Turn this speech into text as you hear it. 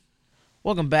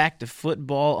Welcome back to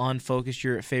Football Unfocused,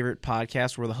 your favorite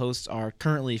podcast where the hosts are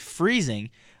currently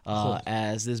freezing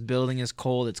as this building is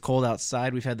cold. It's cold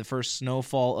outside. We've had the first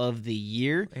snowfall of the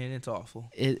year. And it's awful.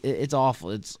 It's awful.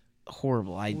 It's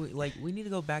horrible. We need to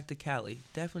go back to Cali.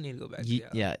 Definitely need to go back to Cali.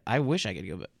 Yeah, I wish I could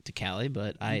go back to Cali,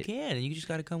 but You can, and you just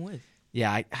got to come with.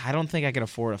 Yeah, I don't think I could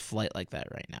afford a flight like that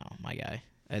right now, my guy.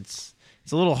 It's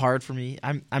a little hard for me.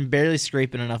 I'm barely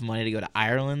scraping enough money to go to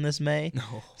Ireland this May.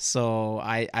 No. So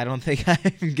I don't think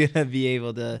I'm gonna be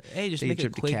able to. Hey, just take make a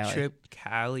quick Cali. trip,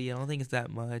 Cali. I don't think it's that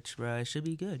much, bro. It should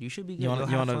be good. You should be good. You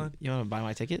want to? to buy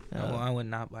my ticket? No, I would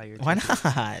not buy your ticket. Why not?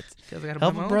 Because I gotta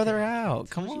Help buy my a own brother ticket. out.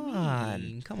 Come What you on.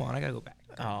 mean? Come on, I gotta go back.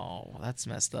 Oh, that's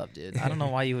messed up, dude. I don't know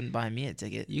why you wouldn't buy me a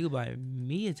ticket. You could buy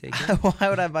me a ticket Why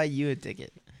would I buy you a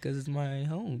ticket? because it's my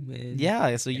home. And,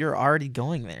 Yeah, so you're already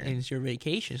going there. and it's your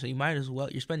vacation, so you might as well.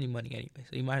 You're spending money anyway,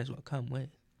 so you might as well come with.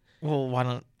 Well, why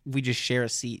don't we just share a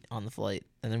seat on the flight,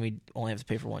 and then we only have to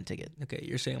pay for one ticket? Okay,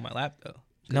 you're saying on my lap though.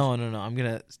 No. I'm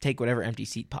going to take whatever empty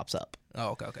seat pops up. Oh,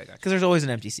 okay, gotcha. Because there's always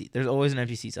an empty seat. There's always an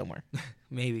empty seat somewhere.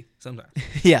 Maybe sometimes.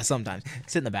 Yeah, sometimes.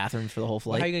 Sit in the bathroom for the whole Well,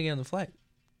 flight. how you gonna get on the flight?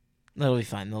 That'll be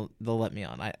fine. They'll let me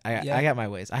on. I Yeah. got my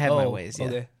ways. I have my ways. Yeah.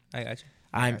 Okay, I got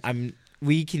you.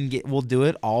 We'll do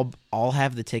it. I'll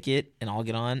have the ticket and I'll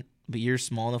get on. But you're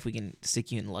small enough we can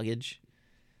stick you in luggage.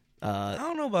 I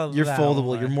don't know about You're that. foldable.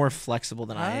 Omar. You're more flexible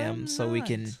than I am, I'm so not.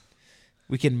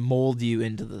 we can mold you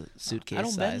into the suitcase I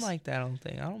don't size. bend like that. I don't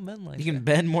think. I don't bend like You that. can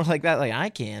bend more like that, like I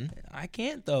can. I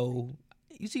can't though.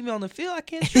 You see me on the field, I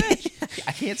can't stretch.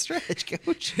 I can't stretch,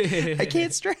 coach. I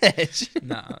can't stretch.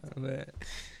 Nah, but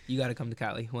you got to come to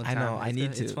Cali one I time. know, I need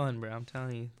It's to. fun, bro. I'm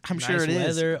telling you. I'm Nice sure it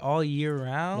is. weather all year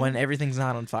round. When everything's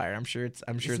not on fire, I'm sure it's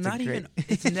not a great. even.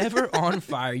 It's never on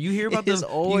fire. You hear about It is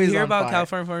always You hear on about fire.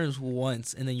 California fires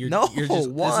once, and then you're No, you're just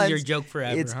once. this is your joke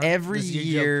forever. It's huh? every This is your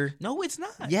year. joke. No, it's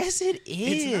not. Yes, it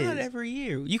is. It's not every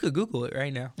year. You could Google it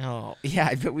right now. Oh, yeah,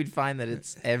 I bet we'd find that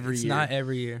it's every It's year. not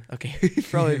every year. Okay, we've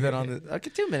probably been on the. Okay,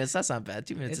 2 minutes. That's not bad.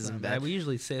 2 minutes It's isn't not bad. We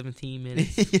usually 17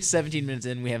 minutes. 17 minutes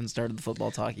in, we haven't started the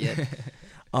football talk yet.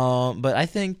 But I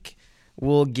think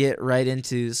we'll get right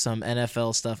into some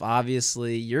NFL stuff.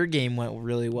 Obviously, your game went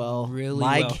really well.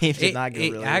 My game did not go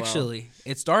really well. Actually,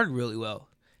 it started really well,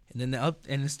 and then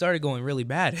it started going really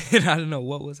bad, and I don't know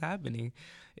what was happening.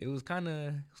 It was kind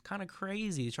of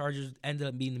crazy. The Chargers ended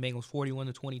up beating the Bengals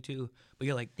 41-22, but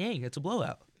you're like, dang, it's a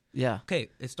blowout. Yeah. Okay,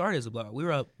 it started as a blowout. We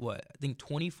were up I think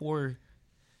 24-10.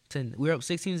 We were up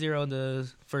 16-0 in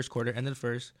the first quarter, end of the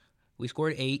first. We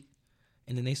scored 8,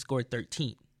 and then they scored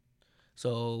 13.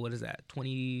 So what is that?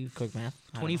 Quick math.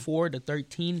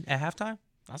 24-13 at halftime.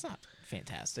 That's not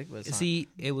fantastic, but it's See,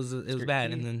 it was bad.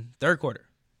 great. And then third quarter,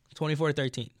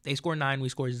 24-13. They scored 9, we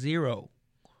scored 0.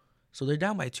 So they're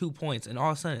down by 2 points, and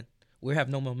all of a sudden we have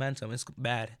no momentum. It's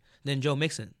bad. Then Joe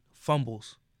Mixon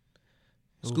fumbles,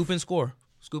 scoop and score.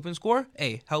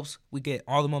 Hey, helps. We get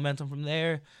all the momentum from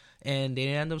there, and they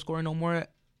didn't end up scoring no more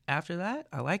after that.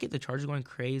 I like it. The Chargers going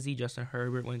crazy. Justin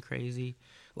Herbert went crazy.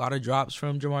 A lot of drops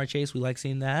from Jamar Chase. We like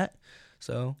seeing that.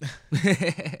 So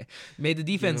made the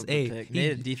defense. made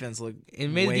the defense look.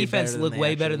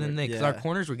 Way better than they. Because our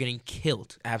corners were getting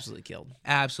killed. Absolutely killed.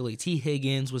 Absolutely. T.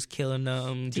 Higgins was killing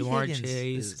them. Jamar Higgins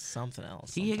Chase. is something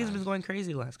else. T. Higgins sometimes. been going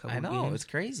crazy the last couple I of know, games. it's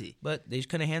crazy. But they just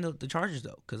couldn't handle the Chargers,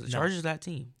 though. Because the No. Chargers that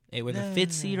team. Hey, we're the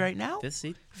 5th seed right now. 5th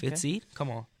seed. Fifth seed? Come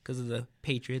on. Because of the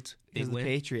Patriots. Big Because win. the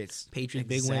Patriots. Big win,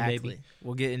 Exactly. baby.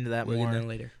 We'll get into that We'll more get into that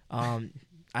later.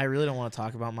 I really don't want to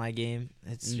talk about my game.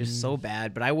 It's just so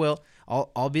bad, but I will.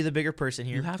 I'll be the bigger person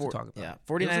here. You have to talk about it. It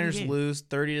was a good 49ers game. lose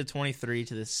 30-23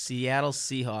 to the Seattle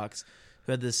Seahawks,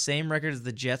 who had the same record as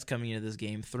the Jets coming into this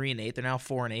game, 3-8. They're now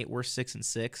 4-8. We're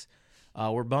 6-6.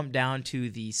 We're bumped down to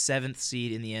the 7th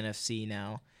seed in the NFC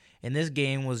now. And this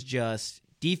game was just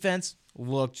defense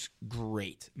looked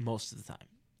great most of the time.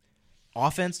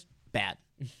 Offense, bad.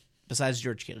 Besides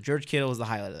George Kittle. George Kittle was the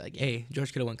highlight of that game. Hey,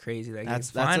 George Kittle went crazy that game.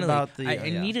 That's Finally, about the- I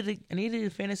yeah. needed a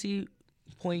fantasy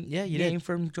point Yeah, you game did.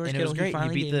 from George And it Kittle. was great. He You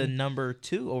finally beat gave the me- number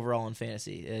 2 overall in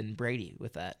fantasy and Brady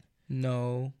with that.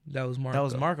 No, that was Marco. That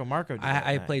was Marco. Marco did that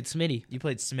I night. played Smitty. You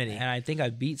played Smitty. And I think I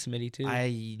beat Smitty, too. I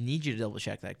need you to double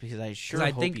check that because I sure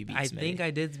 'Cause hope you beat Smitty. I think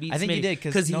I did beat I think you Smitty. did,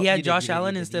 because no, he you had did, Josh you did,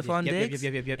 Allen you and did, you did. Stephon Yep,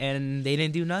 Diggs, yep. and they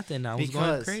didn't do nothing. I was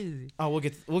going crazy. Oh, we'll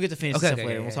get to fantasy Okay, stuff okay, later.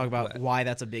 yeah, We'll yeah, talk about why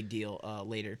that's a big deal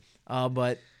later.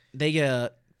 But they get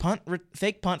a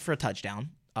fake punt for a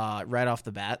touchdown right off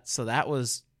the bat, so that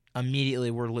was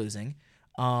immediately we're losing.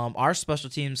 Our special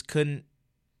teams couldn't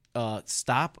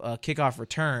stop a kickoff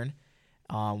return,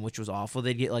 which was awful.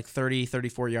 They'd get like 30,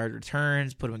 34-yard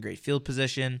returns, put them in great field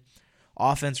position.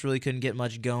 Offense really couldn't get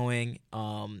much going.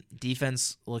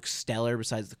 Defense looks stellar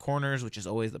besides the corners, which is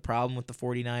always the problem with the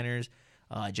 49ers.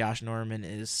 Josh Norman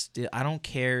is still. I don't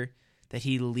care that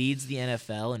he leads the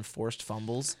NFL in forced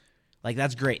fumbles. Like,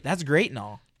 that's great. That's great and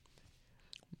all.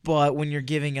 But when you're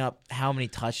giving up how many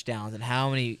touchdowns and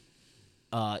how many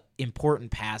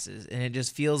important passes, and it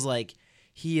just feels like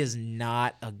he is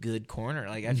not a good corner.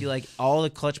 Like, I feel like all the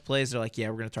clutch plays are like, yeah,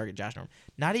 we're going to target Josh Norman.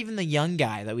 Not even the young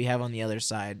guy that we have on the other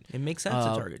side. It makes sense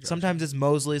to target Josh. Sometimes it's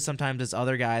Mosley, sometimes it's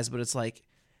other guys, but it's like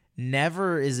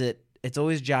never is it. It's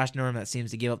always Josh Norman that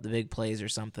seems to give up the big plays or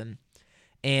something.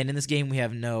 And in this game, we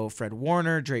have no Fred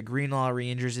Warner. Drake Greenlaw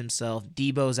re-injures himself.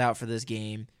 Debo's out for this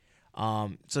game.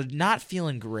 So not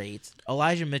feeling great.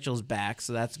 Elijah Mitchell's back,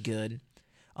 so that's good.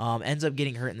 Ends up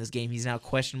getting hurt in this game. He's now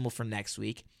questionable for next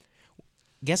week.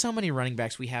 Guess how many running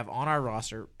backs we have on our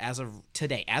roster as of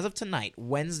today, as of tonight,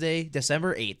 Wednesday,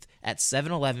 December 8th at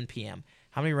 7:11 p.m.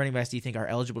 How many running backs do you think are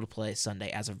eligible to play Sunday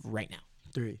as of right now?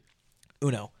 3.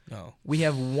 Uno. Oh. We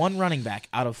have 1 running back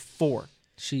out of 4.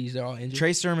 Jeez, they're all injured.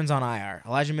 Trey Sermon's on IR.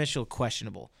 Elijah Mitchell,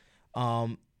 questionable.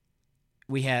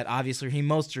 We had, obviously, Raheem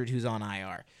Mostert, who's on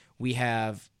IR. We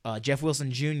have Jeff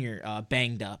Wilson Jr.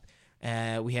 Banged up.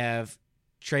 We have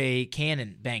Trey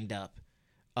Cannon banged up,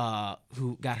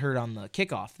 who got hurt on the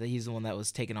kickoff. He's the one that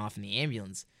was taken off in the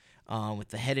ambulance with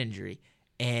the head injury.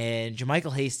 And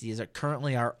JaMychal Hasty is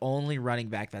currently our only running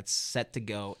back that's set to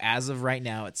go as of right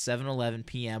now at 7:11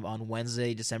 p.m. on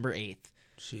Wednesday, December 8th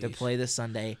to play this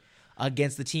Sunday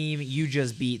against the team you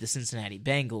just beat, the Cincinnati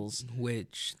Bengals.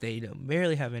 Which they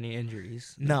barely have any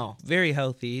injuries. No. Very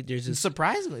healthy. There's just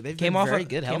surprisingly, they've been very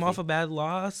good healthy. Came off a bad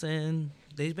loss, and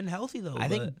they've been healthy, though. I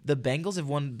think the Bengals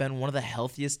have been one of the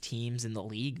healthiest teams in the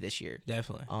league this year.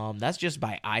 Definitely. That's just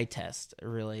by eye test,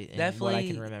 really. Definitely. What I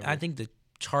can remember. I think the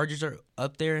Chargers are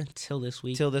up there until this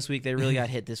week. They really got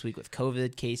hit this week with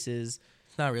COVID cases.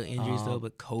 It's not really injuries though,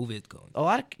 but COVID going.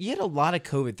 You had a lot of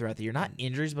COVID throughout the year, not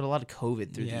injuries, but a lot of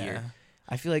COVID through the year.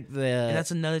 I feel like and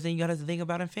that's another thing you got to think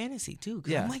about in fantasy too.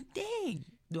 Yeah. I'm like, dang,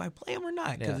 do I play him or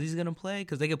not? Because Yeah. he's gonna play.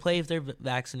 Because they could play if they're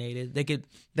vaccinated.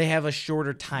 They have a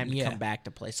shorter time to come back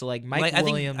to play. So like Mike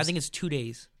Williams, I think it's 2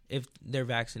 days if they're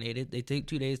vaccinated. They take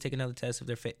 2 days, take another test if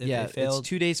they're they failed. It's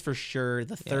 2 days for sure.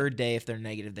 The third day, if they're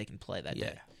negative, they can play that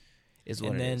day. Is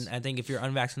what and it then is. I think if you're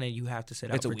unvaccinated, you have to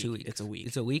sit out for 2 weeks. It's a week.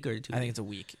 It's a week or 2 I think it's a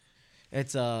week.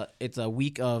 It's a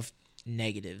week of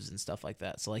negatives and stuff like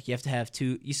that. So like you have to have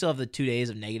you still have the 2 days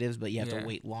of negatives, but you have to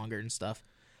wait longer and stuff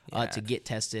to get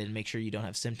tested and make sure you don't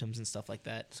have symptoms and stuff like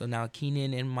that. So now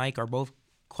Keenan and Mike are both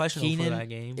questionable for that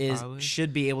game.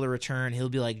 Should be able to return. He'll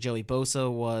be like Joey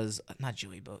Bosa was. Not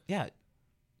Joey Bosa. Yeah.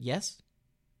 Yes?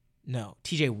 No.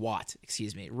 TJ Watt.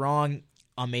 Excuse me. Wrong.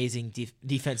 Amazing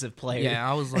defensive player. Yeah,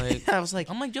 I was like,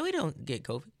 I'm like, Joey don't get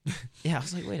COVID. Yeah, I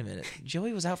was like, wait a minute.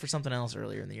 Joey was out for something else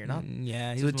earlier in the year, not?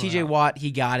 Yeah. So with TJ Watt,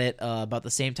 he got it about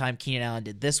the same time Keenan Allen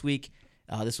did this week.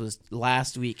 This was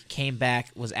last week. Came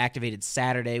back, was activated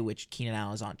Saturday, which Keenan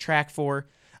Allen is on track for.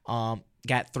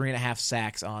 Got 3.5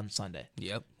 sacks on Sunday.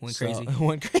 Yep, went crazy.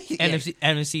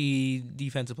 NFC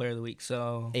Defensive Player of the Week.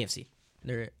 So AFC.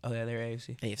 They're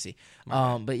AFC.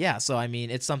 AFC. But yeah, so I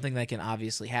mean, it's something that can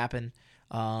obviously happen.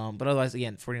 But otherwise,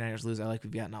 again, 49ers lose. I like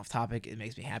we've gotten off topic. It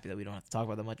makes me happy that we don't have to talk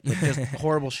about that much. But just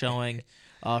horrible showing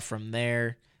from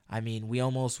there. I mean, we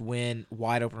almost win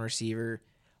wide open receiver.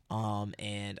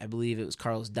 And I believe it was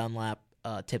Carlos Dunlap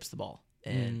tips the ball.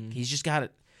 And he's just got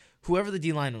it. Whoever the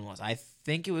D lineman was, I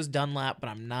think it was Dunlap, but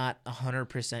I'm not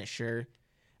 100% sure.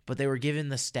 But they were given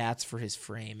the stats for his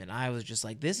frame, and I was just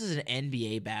like, this is an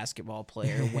NBA basketball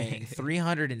player weighing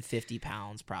 350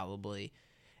 pounds probably,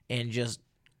 and just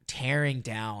tearing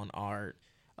down our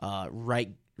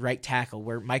right tackle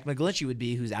where Mike McGlinchey would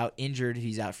be, who's out injured.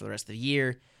 He's out for the rest of the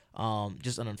year.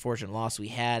 Just an unfortunate loss we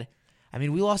had. I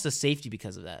mean, we lost a safety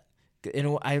because of that.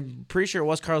 And I'm pretty sure it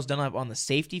was Carlos Dunlap on the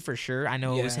safety for sure. I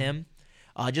know it was him.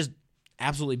 Just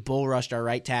absolutely bull rushed our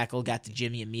right tackle, got to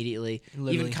Jimmy immediately.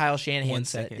 Literally even Kyle Shanahan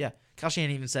said, second. Kyle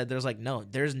Shanahan even said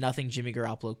there's nothing Jimmy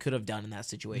Garoppolo could have done in that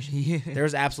situation. There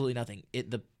was absolutely nothing.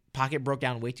 The pocket broke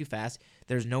down way too fast.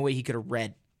 There's no way he could have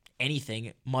read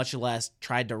anything, much less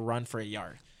tried to run for a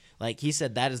yard. Like he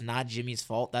said, that is not Jimmy's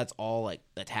fault. That's all like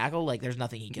the tackle. Like there's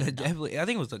nothing he could have done. Definitely, I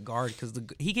think it was the guard because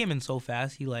he came in so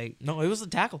fast. No, it was the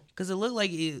tackle because it looked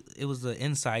like it was the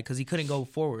inside because he couldn't go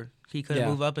forward. He couldn't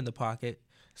move up in the pocket.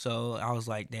 So I was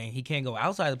like, dang, he can't go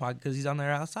outside the pocket because he's on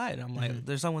there outside. And I'm like,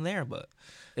 there's someone there, but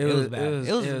it was bad.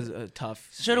 It was tough.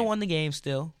 Should have won the game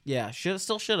still. Yeah,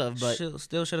 still should have, but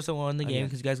still should have won the game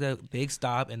because you guys got a big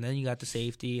stop, and then you got the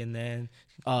safety, and then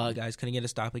you guys couldn't get a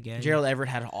stop again. Gerald Everett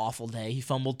had an awful day. He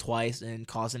fumbled twice and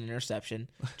caused an interception.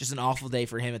 Just an awful day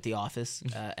for him at the office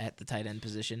at the tight end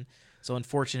position. So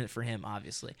unfortunate for him,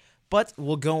 obviously. But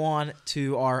we'll go on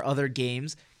to our other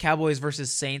games. Cowboys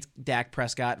versus Saints. Dak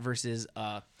Prescott versus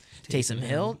Taysom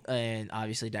Hill. And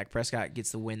obviously Dak Prescott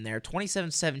gets the win there.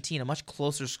 27-17, a much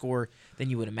closer score than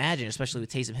you would imagine, especially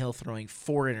with Taysom Hill throwing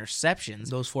 4 interceptions.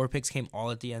 Those 4 picks came all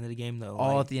at the end of the game, though.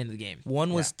 All at the end of the game.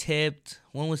 One was tipped,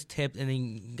 and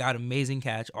then got amazing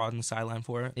catch on the sideline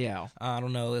for it. Yeah. I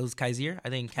don't know. It was Kaiser, I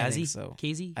think. I think so.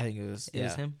 Casey? I think it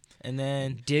was him. And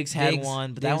then Diggs had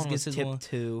one, but that one was gets tipped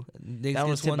too. Diggs That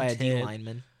one was gets tipped by a D tip.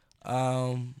 lineman.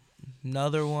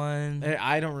 Another one.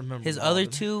 I don't remember. His other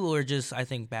 2 were just, I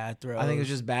think, bad throws. I think it was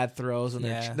just bad throws, and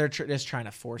they're just trying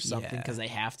to force something because they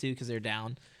have to because they're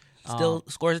down. Still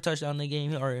scores a touchdown in the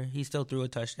game, or he still threw a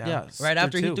touchdown. Yeah, right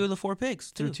after he threw the 4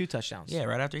 picks. Threw 2 touchdowns. Yeah,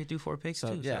 right after he threw 4 picks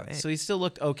too. So he still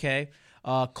looked okay.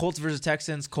 Colts versus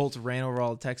Texans. Colts ran over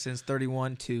all the Texans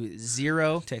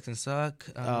 31-0. Texans suck.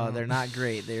 They're not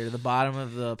great. They're at the bottom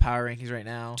of the power rankings right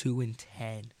now.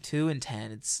 2-10.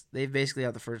 2-10. They basically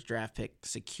have the first draft pick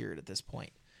secured at this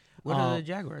point. What are the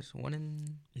Jaguars?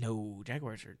 No,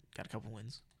 Jaguars got a couple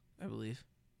wins, I believe.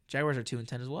 Jaguars are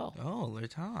 2-10 as well. Oh, they're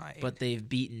tied. But they've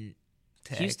beaten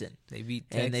Houston. They beat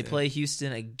Texas. And they play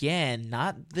Houston again,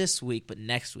 not this week, but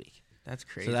next week. That's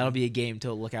crazy. So that'll be a game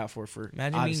to look out for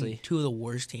Imagine obviously being 2 of the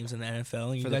worst teams in the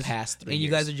NFL. And for the past 3 years. And you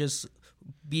guys are just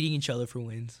beating each other for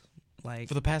wins.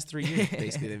 For the past 3 years,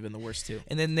 basically, they've been the worst too.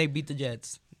 And then they beat the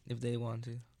Jets if they want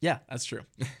to. Yeah, that's true.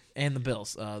 And the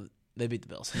Bills. They beat the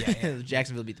Bills. Yeah.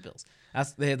 Jacksonville beat the Bills.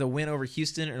 They had the win over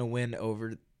Houston and a win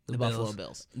over the Buffalo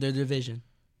Bills. Their division.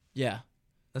 Yeah.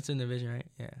 That's in the division, right?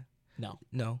 Yeah. No.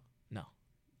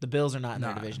 The Bills are not in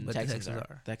their division. The Texans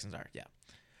are. Texans are, yeah.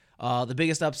 The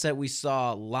biggest upset we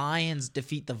saw, Lions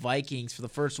defeat the Vikings for the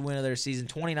first win of their season,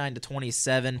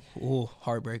 29-27. Ooh,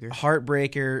 heartbreaker.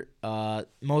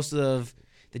 Most of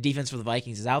the defense for the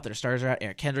Vikings is out there. Starters are out: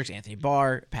 Eric Kendricks, Anthony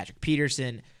Barr, Patrick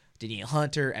Peterson, Danielle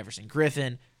Hunter, Everson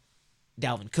Griffin.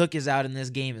 Dalvin Cook is out in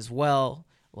this game as well.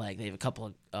 Like, they have a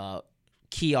couple of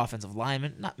key offensive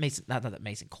linemen. Not that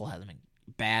Mason Cole hasn't been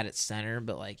bad at center,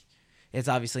 but like, it's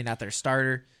obviously not their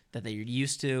starter that they're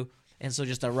used to. And so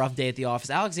just a rough day at the office.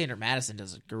 Alexander Madison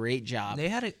does a great job.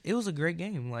 It was a great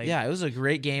game. It was a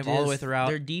great game all the way throughout.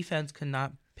 Their defense could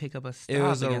not pick up a stop. It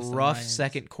was a rough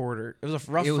second quarter. It was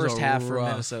a rough first half for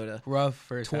Minnesota. Rough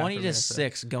first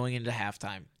 20-6 going into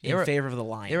halftime in favor of the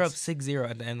Lions. They were up 6-0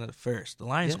 at the end of the first. The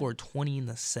Lions scored 20 in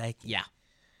the second. Yeah,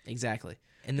 exactly.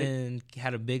 And then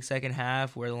had a big second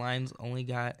half where the Lions only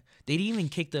got. They didn't even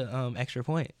kick the extra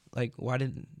point. Like, why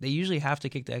didn't they usually have to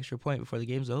kick the extra point before the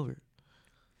game's over?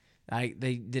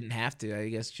 They didn't have to, I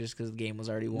guess, just because the game was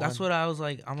already won. That's what I was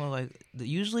like.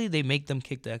 Usually they make them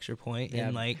kick the extra point,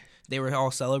 and like they were all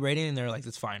celebrating, and they're like,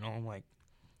 "It's final." I'm like,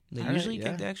 they usually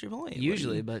kick the extra point.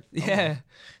 Usually, but yeah,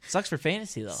 sucks for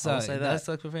fantasy though. I'll say that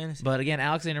sucks for fantasy. But again,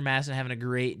 Alexander Madison having a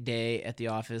great day at the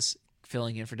office,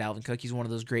 filling in for Dalvin Cook. He's one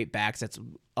of those great backs that's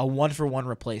a 1-for-1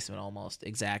 replacement almost.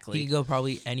 Exactly. He could go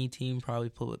probably any team,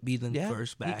 be the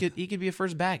first back. He could be a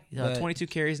first back. 22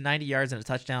 carries, 90 yards, and a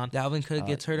touchdown. Dalvin Cook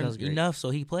gets hurt enough, so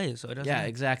he plays. So it doesn't matter.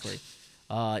 Exactly.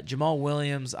 Jamal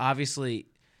Williams, obviously,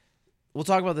 we'll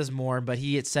talk about this more, but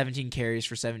he hit 17 carries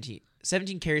for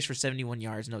 71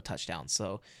 yards, no touchdowns.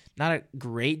 So not a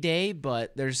great day,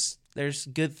 but there's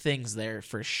good things there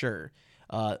for sure.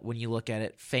 When you look at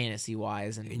it fantasy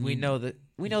wise, and we know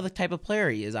the type of player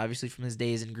he is, obviously from his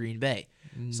days in Green Bay.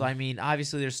 So I mean,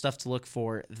 obviously there's stuff to look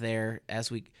for there as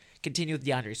we continue with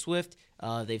DeAndre Swift.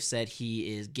 They've said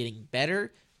he is getting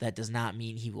better. That does not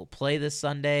mean he will play this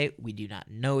Sunday. We do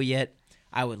not know yet.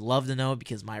 I would love to know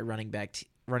because my running backs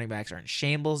are in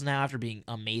shambles now after being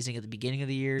amazing at the beginning of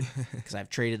the year because I've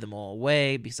traded them all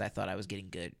away because I thought I was getting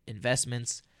good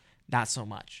investments. Not so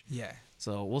much. Yeah.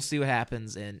 So we'll see what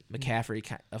happens. And McCaffrey,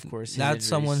 of course, that's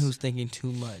someone who's thinking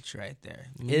too much right there.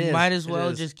 You might as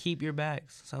well just keep your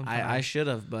bags. I should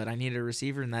have, but I needed a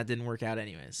receiver, and that didn't work out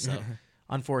anyways. So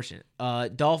unfortunate.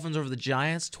 Dolphins over the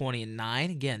Giants, 20-9.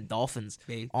 Again, Dolphins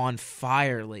on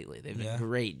fire lately. They've been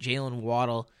great. Jalen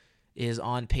Waddle is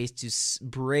on pace to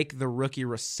break the rookie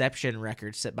reception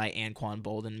record set by Anquan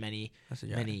Bolden many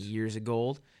years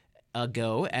ago.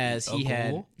 As he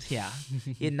had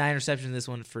 9 receptions in this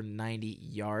one for 90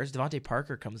 yards. Devontae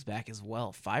Parker comes back as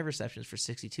well, 5 receptions for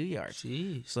 62 yards.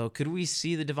 Jeez. So could we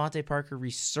see the Devontae Parker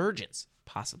resurgence?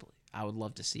 Possibly. I would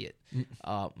love to see it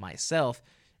myself.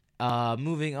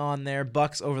 Moving on there,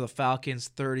 Bucks over the Falcons,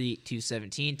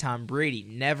 30-17. Tom Brady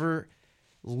never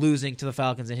losing to the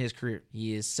Falcons in his career.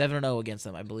 He is 7-0 against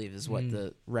them, I believe, is what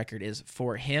the record is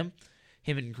for him.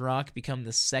 Him and Gronk become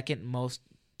the second most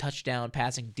touchdown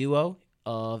passing duo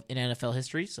in NFL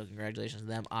history. So congratulations to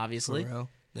them, obviously.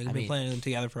 They've been playing them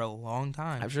together for a long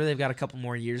time. I'm sure they've got a couple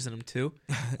more years in them, too.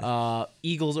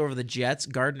 Eagles over the Jets.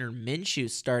 Gardner Minshew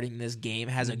starting this game.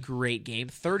 Has a great game.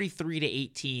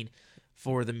 33-18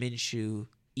 for the Minshew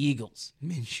Eagles.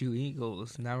 Minshew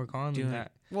Eagles. Now we're calling them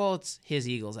that. Well, it's his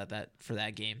Eagles for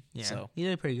that game. Yeah. So he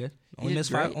did pretty good. Only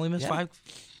missed 5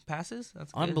 passes?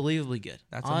 That's good. Unbelievably good.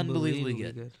 That's unbelievably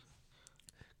good.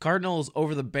 Cardinals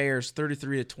over the Bears,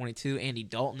 33-22. Andy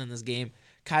Dalton in this game.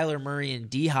 Kyler Murray and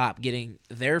D-Hop getting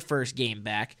their first game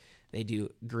back. They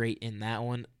do great in that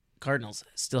one. Cardinals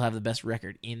still have the best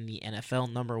record in the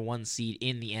NFL, number 1 seed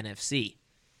in the NFC.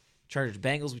 Chargers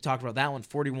Bengals, we talked about that one,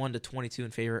 41-22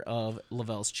 in favor of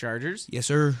Lavelle's Chargers. Yes,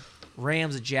 sir.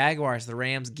 Rams Jaguars. The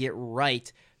Rams get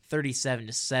right,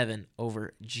 37-7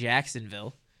 over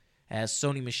Jacksonville. As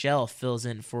Sony Michel fills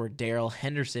in for Darrell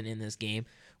Henderson in this game.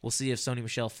 We'll see if Sony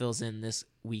Michel fills in this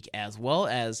week as well,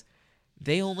 as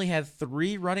they only have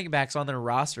 3 running backs on their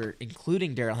roster,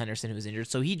 including Darrell Henderson, who was injured.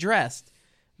 So he dressed,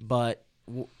 but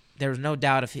there was no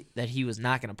doubt that he was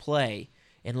not going to play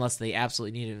unless they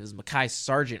absolutely needed him. As Mekhi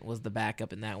Sargent was the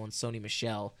backup in that one. Sony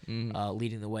Michel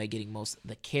leading the way, getting most of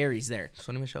the carries there.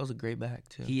 Sony Michel's a great back,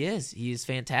 too. He is. He is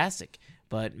fantastic,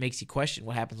 but makes you question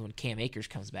what happens when Cam Akers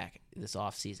comes back this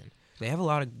offseason. They have a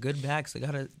lot of good backs. They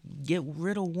got to get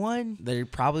rid of one. They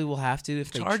probably will have to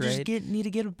if they Chargers trade. need to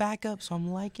get a backup, so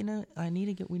I'm liking it. We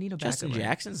need a backup. Justin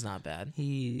Jackson's not bad.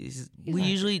 We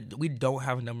don't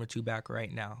have a number 2 back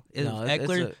right now. No,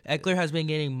 Eckler has been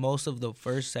getting most of the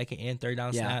first, second, and third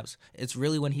down snaps. It's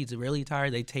really when he's really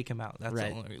tired, they take him out. That's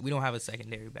right. the only. We don't have a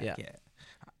secondary back yet,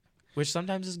 which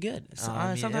sometimes is good.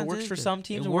 Sometimes it works for some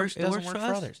teams. It doesn't work for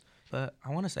others. But I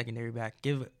want a secondary back.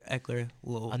 Give Eckler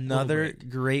another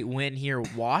great win here.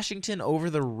 Washington over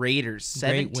the Raiders,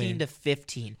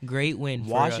 17-15. Great win.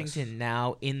 Washington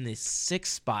now in the 6th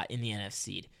spot in the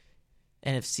NFC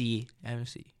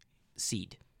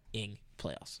seeding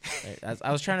playoffs.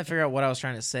 I was trying to figure out what I was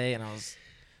trying to say, and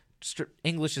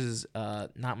English is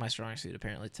not my strong suit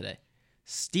apparently today.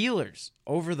 Steelers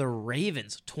over the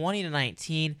Ravens,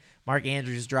 20-19. Mark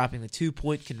Andrews dropping the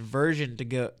 2-point conversion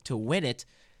to win it.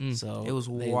 So it was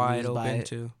wide open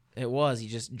too. It was. He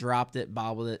just dropped it,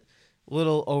 bobbled it. A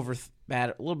little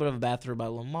bit of a bad throw by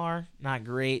Lamar. Not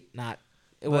great.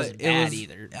 It wasn't bad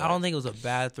either. I don't think it was a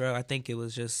bad throw. I think it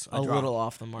was just a little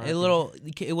off the mark.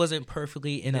 It wasn't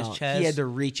perfectly in his chest. He had to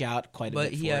reach out quite a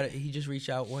bit. But he just reached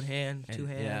out one hand, two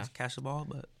hands, catch the ball,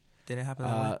 but didn't happen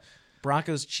that way.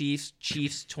 Broncos Chiefs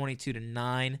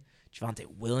 22-9. Javonte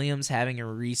Williams having a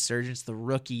resurgence, the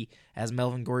rookie, as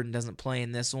Melvin Gordon doesn't play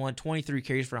in this one. 23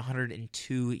 carries for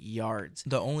 102 yards.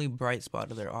 The only bright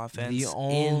spot of their offense. The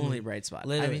only bright spot.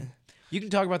 Literally. I mean, you can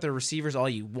talk about their receivers all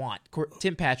you want.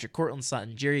 Tim Patrick, Cortland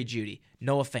Sutton, Jerry Jeudy,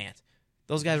 Noah Fant.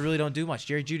 Those guys really don't do much.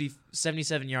 Jerry Jeudy,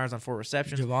 77 yards on 4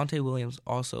 receptions. Javonte Williams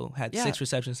also had 6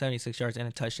 receptions, 76 yards, and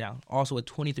a touchdown. Also with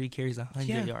 23 carries,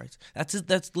 100 yards.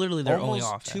 That's literally their only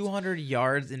offense. 200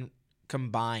 yards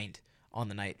combined on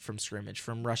the night from scrimmage,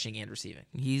 from rushing and receiving.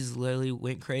 He's literally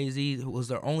went crazy. It was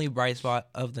their only bright spot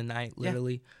of the night,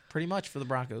 literally. Yeah, pretty much for the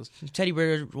Broncos. Teddy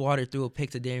Bridgewater threw a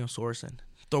pick to Daniel Sorensen.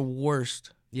 The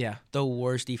worst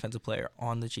defensive player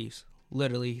on the Chiefs.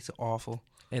 Literally, it's awful.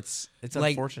 It's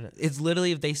unfortunate. It's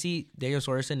literally, if they see Daniel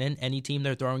Sorensen in any team,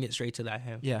 they're throwing it straight to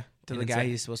him. Yeah, to the guy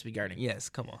he's supposed to be guarding. Yes,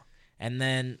 come on. And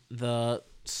then the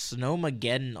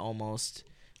Snowmageddon almost.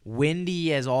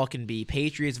 Windy as all can be.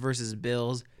 Patriots versus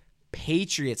Bills.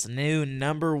 Patriots, new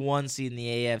number 1 seed in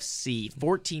the AFC,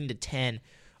 14-10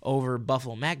 over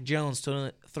Buffalo. Mac Jones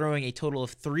throwing a total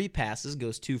of 3 passes,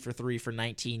 goes 2 for 3 for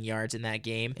 19 yards in that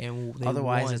game. And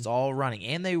otherwise, it's all running.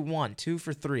 And they won 2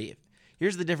 for 3.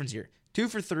 Here's the difference here. 2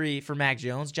 for 3 for Mac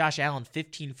Jones. Josh Allen,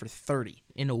 15 for 30.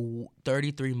 In a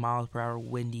 33 miles per hour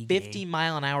windy 50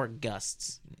 mile an hour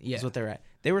gusts is what they're at.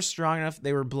 They were strong enough.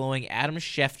 They were blowing Adam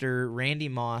Schefter, Randy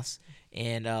Moss,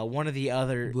 and one of the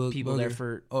other people there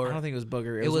for, I don't think it was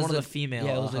Booger. It was one of the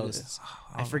female hosts.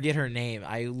 I forget her name.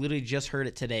 I literally just heard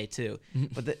it today, too.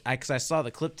 But because I saw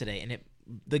the clip today, and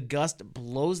the gust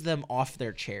blows them off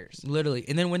their chairs. Literally.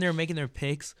 And then when they were making their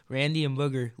picks, Randy and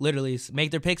Booger literally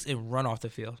make their picks and run off the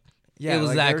field. Yeah, it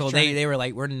was that cold. They were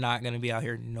like, we're not going to be out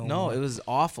here no more. No, it was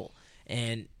awful.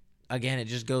 And, again, it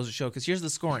just goes to show, because here's the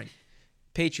scoring.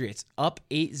 Patriots up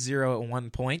 8-0 at one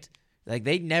point. Like,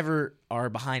 they never are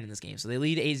behind in this game. So they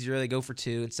lead 8-0. They go for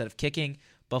 2 instead of kicking.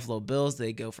 Buffalo Bills,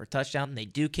 they go for a touchdown. And they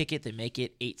do kick it. They make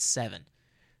it 8-7.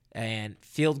 And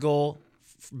field goal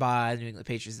by the New England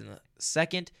Patriots in the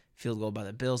second. Field goal by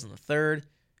the Bills in the third.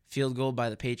 Field goal by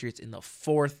the Patriots in the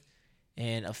fourth.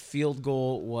 And a field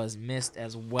goal was missed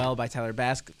as well by Tyler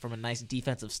Bass from a nice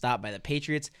defensive stop by the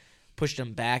Patriots. pushed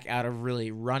them back out of really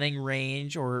running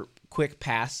range or quick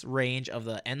pass range of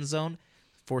the end zone,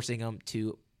 forcing them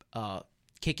to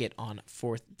kick it on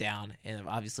 4th down, and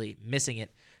obviously missing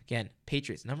it. Again,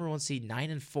 Patriots, number 1 seed,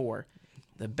 9-4.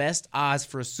 The best odds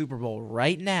for a Super Bowl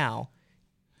right now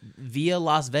via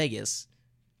Las Vegas,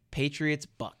 Patriots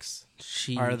Bucks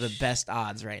are the best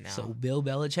odds right now. So Bill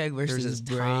Belichick versus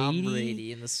Tom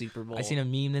Brady in the Super Bowl. I seen a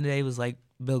meme today. It was like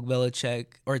Bill Belichick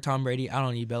or Tom Brady. I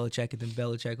don't need Belichick, and then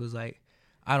Belichick was like,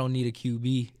 I don't need a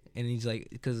QB, and he's like,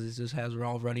 because it just has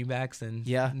all running backs, and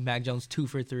Mac Jones 2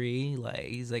 for 3. Like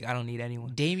he's like, I don't need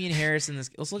anyone. Damian Harris in this.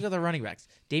 Let's look at the running backs.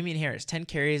 Damian Harris, 10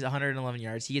 carries, 111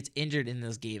 yards. He gets injured in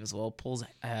this game as well. Pulls it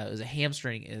was a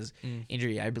hamstring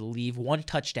injury, I believe. 1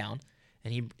 touchdown.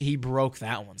 And he broke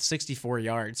that one, 64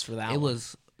 yards for that one.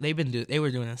 They were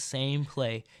doing the same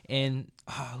play. And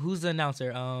who's the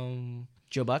announcer?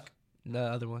 Joe Buck? The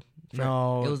other one.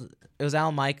 No. It was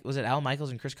Al Mike. Was it Al Michaels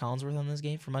and Chris Collinsworth on this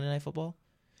game for Monday Night Football?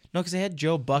 No, because they had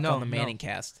Joe Buck on the Manning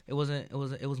cast. It wasn't.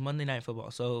 It was Monday Night Football.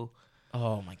 So.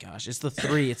 Oh my gosh, it's the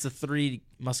 3. It's the 3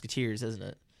 Musketeers, isn't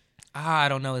it? I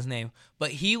don't know his name, but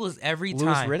he was every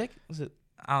time. Louis Riddick? Was it?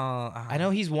 I know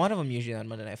he's one of them usually on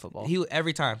Monday Night Football.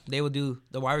 Every time they would do,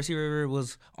 the wide receiver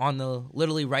was on the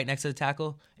literally right next to the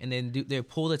tackle, and then they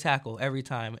pull the tackle every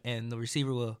time, and the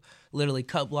receiver will literally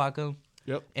cut block him.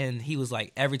 Yep. And he was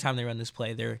like, every time they run this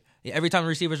play, every time the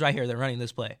receiver's right here, they're running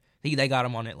this play. They got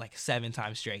him on it like 7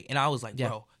 times straight, and I was like,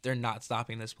 bro, they're not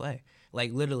stopping this play.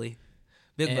 Like literally.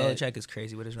 Bill Belichick is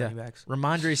crazy with his running backs.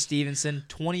 Ramondre Stevenson,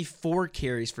 24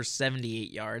 carries for 78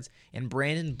 yards, and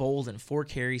Brandon Bolden, 4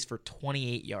 carries for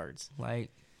 28 yards. I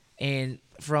listened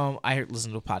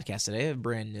to a podcast today, a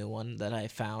brand new one that I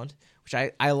found, which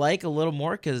I like a little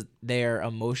more because they're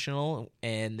emotional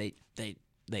and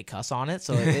they cuss on it,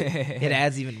 so it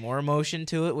adds even more emotion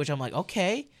to it, which I'm like,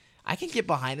 okay, I can get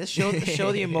behind this. Show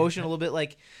the emotion a little bit.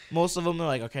 Like most of them are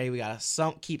like, okay, we gotta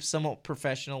keep somewhat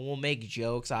professional. We'll make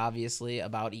jokes, obviously,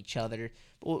 about each other,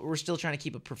 but we're still trying to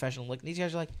keep a professional look. And these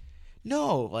guys are like,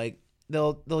 no, like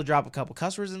they'll drop a couple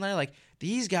cuss words in there. Like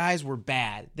these guys were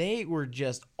bad. They were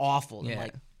just awful. Yeah. And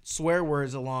like swear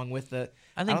words along with the.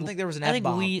 I don't think there was an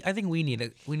F-bomb. I think we need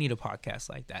a podcast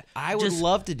like that. I would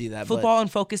love to do that. Football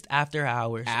Unfocused after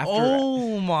hours.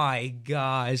 Oh my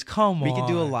gosh, come on. We could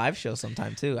do a live show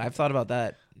sometime too. I've thought about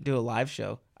that. Do a live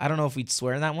show. I don't know if we'd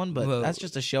swear in that one, but that's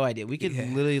just a show idea. We could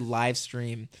literally live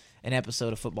stream an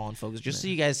episode of Football Unfocused just so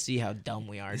you guys see how dumb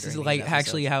we are. This is like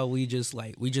actually how we just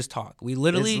talk. We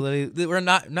literally we're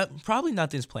not probably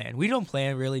nothing's planned. We don't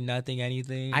plan really nothing,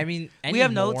 anything. I mean, we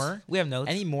have notes. We have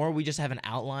notes. Anymore, we just have an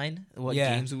outline what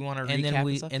games we want to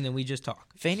recap and then we just talk.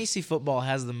 Fantasy football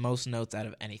has the most notes out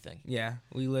of anything. Yeah,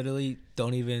 we literally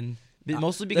don't even.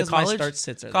 Mostly because my start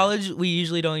sits are college there. We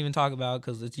usually don't even talk about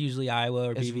because it's usually Iowa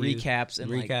or BYU.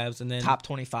 Recaps and then top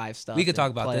 25 stuff. We could talk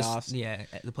about playoffs,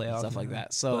 the playoffs stuff like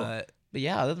that. So, but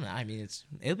yeah, other than that, I mean,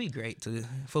 it'll be great to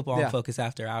football and focus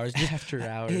after hours. After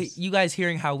hours, you guys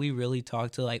hearing how we really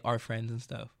talk to like our friends and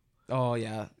stuff. Oh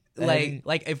yeah,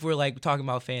 like if we're like talking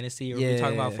about fantasy or we're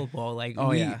talking about football, like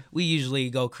we usually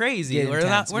go crazy. We're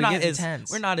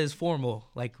not as formal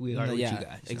like we are with you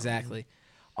guys. So. Exactly.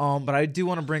 But I do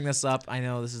want to bring this up. I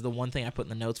know this is the one thing I put in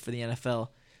the notes for the NFL.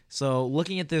 So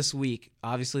looking at this week,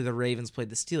 obviously the Ravens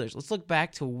played the Steelers. Let's look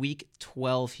back to week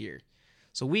 12 here.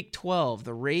 So week 12,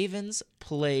 the Ravens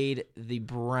played the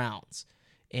Browns.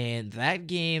 And that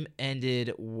game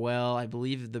ended well. I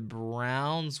believe the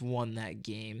Browns won that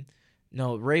game.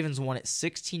 No, Ravens won it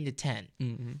 16-10.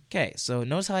 Mm-hmm. Okay, so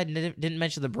notice how I didn't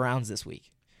mention the Browns this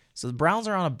week. So the Browns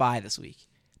are on a bye this week.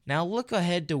 Now look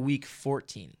ahead to week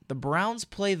 14. The Browns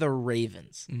play the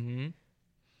Ravens. Mm-hmm. Do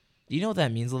you know what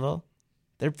that means, Lavelle?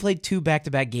 They've played 2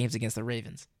 back-to-back games against the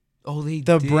Ravens. Oh, the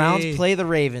Browns play the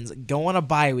Ravens, go on a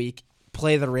bye week,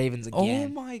 play the Ravens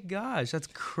again. Oh my gosh, that's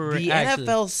crazy. The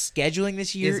NFL scheduling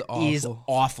this year is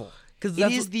awful. It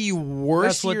is the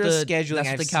worst year of scheduling. That's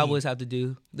what the Cowboys have to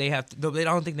do. They have to. They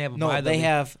don't think they have a bye. They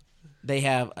have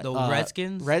the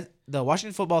Redskins, the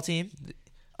Washington football team.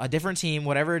 A different team,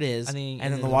 whatever it is, and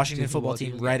then the Washington football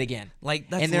team right again.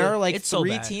 And there are like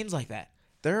 3 teams like that.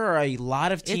 There are a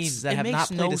lot of teams that have not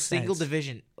played a single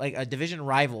division, like a division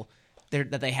rival,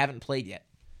 that they haven't played yet.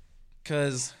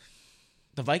 Because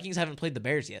the Vikings haven't played the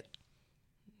Bears yet.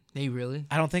 They really?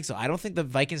 I don't think so. I don't think the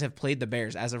Vikings have played the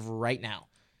Bears as of right now.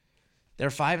 They're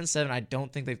 5-7. I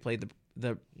don't think they've played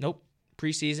the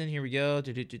preseason. Here we go.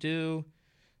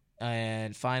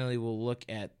 And finally, we'll look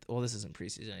at, this isn't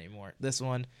preseason anymore. This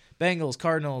one, Bengals,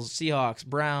 Cardinals, Seahawks,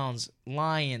 Browns,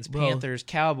 Lions, Panthers,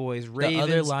 Cowboys, Ravens. The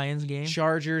other Lions game?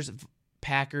 Chargers,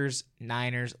 Packers,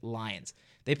 Niners, Lions.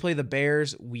 They play the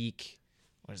Bears week,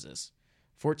 what is this?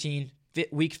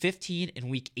 week 15 and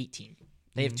week 18.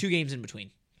 They have 2 games in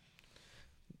between.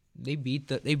 They beat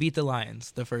the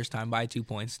Lions the first time by 2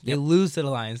 points. They lose to the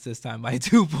Lions this time by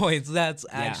 2 points. That's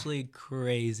actually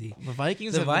crazy. The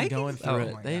Vikings have been going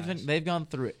through it. They've gone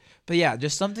through it. But yeah,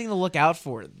 just something to look out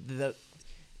for.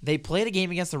 They played a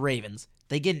game against the Ravens.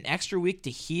 They get an extra week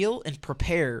to heal and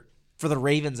prepare for the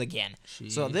Ravens again.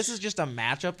 Jeez. So this is just a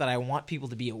matchup that I want people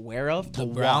to be aware of. The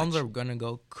Browns are going to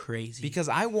go crazy. Because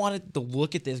I wanted to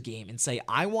look at this game and say,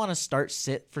 I want to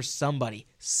sit for somebody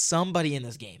in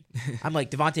this game. I'm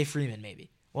like, Devontae Freeman maybe.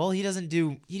 Well, he didn't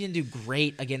do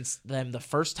great against them the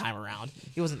first time around.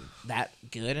 He wasn't that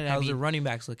good. And How's the running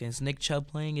backs looking? Is Nick Chubb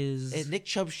playing? Nick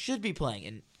Chubb should be playing,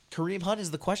 and Kareem Hunt is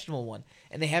the questionable one.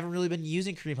 And they haven't really been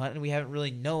using Kareem Hunt, and we haven't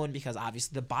really known because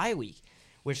obviously the bye week.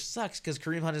 Which sucks because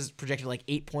Kareem Hunt is projected like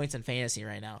 8 points in fantasy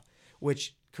right now.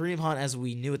 Which Kareem Hunt, as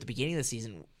we knew at the beginning of the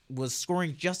season, was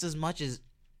scoring just as much as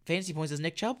fantasy points as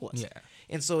Nick Chubb was. Yeah.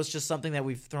 And so it's just something that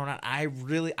we've thrown out. I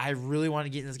really want to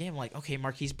get in this game. I'm like, okay,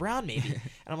 Marquise Brown maybe. And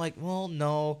I'm like, well,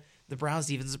 no. The Browns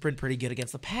defense has been pretty good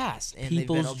against the pass. And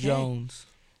Peoples-Jones.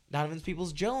 Donovan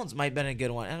Peoples-Jones might have been a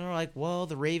good one. And we're like, well,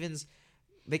 the Ravens,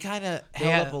 they kind of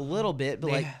held up a little bit.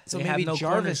 But maybe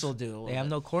Jarvis will do. They have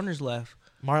no corners left.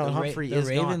 Marlon Humphrey is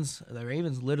gone. The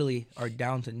Ravens literally are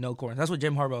down to no corners. That's what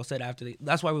Jim Harbaugh said after.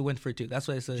 That's why we went for 2. That's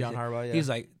what he said. John Harbaugh, yeah. He's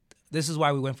like, this is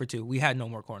why we went for 2. We had no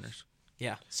more corners.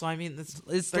 Yeah. So, I mean, they're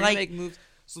going to make moves.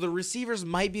 So, the receivers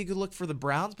might be a good look for the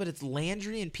Browns, but it's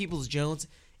Landry and Peoples-Jones,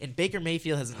 and Baker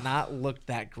Mayfield has not looked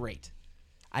that great.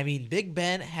 I mean, Big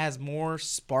Ben has more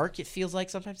spark, it feels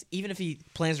like sometimes, even if he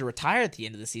plans to retire at the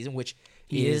end of the season, which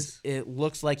it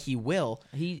looks like he will.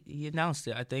 He announced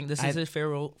it. I think this is his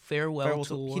farewell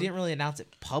tour. He didn't really announce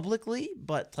it publicly,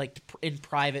 but like in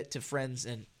private to friends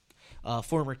and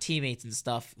former teammates and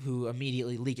stuff who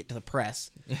immediately leak it to the press.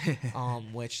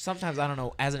 Which sometimes I don't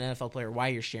know as an NFL player why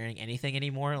you're sharing anything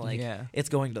anymore. Like it's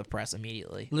going to the press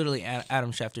immediately. Literally,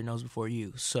 Adam Schefter knows before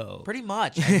you. So pretty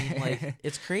much. I mean, like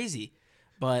it's crazy.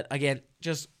 But again,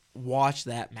 just watch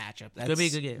that matchup. That's gonna be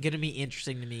a good game. Gonna be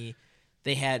interesting to me.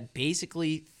 They had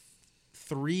basically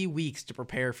 3 weeks to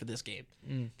prepare for this game.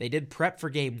 They did prep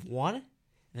for game 1,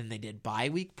 then they did bye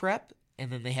week prep,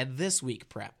 and then they had this week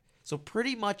prep. So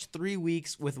pretty much 3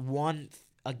 weeks with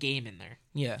a game in there.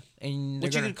 Yeah, and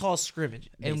which you could call a scrimmage.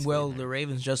 And the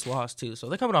Ravens just lost too, so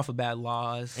they're coming off a bad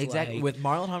loss. Exactly, with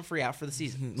Marlon Humphrey out for the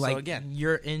season. Like, so again,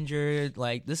 you're injured.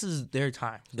 Like this is their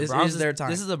time. This is their time.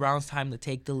 This is the Browns' time to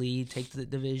take the lead, take the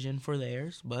division for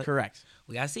theirs. But correct.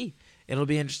 We gotta see. It'll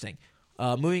be interesting.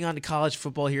 Moving on to college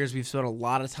football here, as we've spent a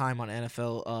lot of time on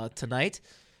NFL tonight.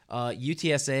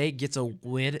 UTSA gets a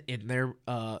win in their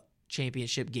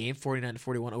championship game,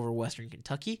 49-41 over Western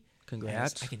Kentucky.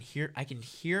 Congrats! I can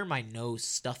hear my nose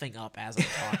stuffing up as I'm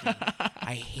talking.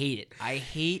 I hate it. I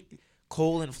hate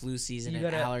cold and flu season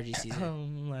and allergy season. Oh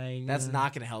my! That's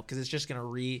not going to help because it's just going to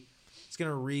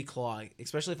reclog,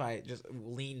 especially if I just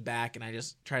lean back and I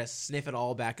just try to sniff it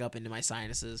all back up into my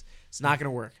sinuses. It's not going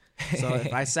to work. So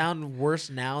if I sound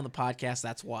worse now in the podcast,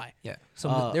 that's why. Yeah.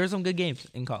 So there were some good games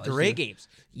in college. Great games.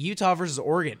 Utah versus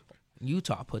Oregon.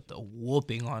 Utah put the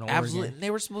whooping on Oregon. Absolutely.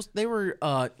 They were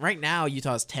right now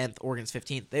Utah's 10th, Oregon's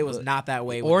 15th. They was not that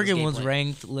way. Oregon was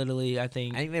ranked literally, I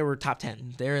think they were top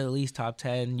 10. They're at least top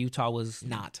 10. Utah was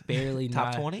not. Barely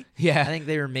top 20? Yeah. I think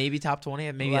they were maybe top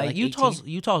 20, maybe like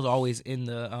Utah's always in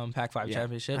the Pac-5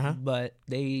 championship, but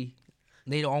they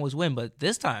don't always win, but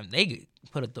this time they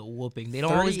put up the whooping. They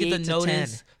don't always get the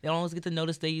notice. 10. They don't always get the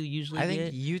notice they usually get. I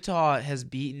think Utah has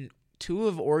beaten 2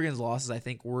 of Oregon's losses, I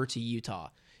think, were to Utah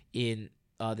in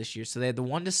this year. So they had the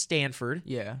one to Stanford.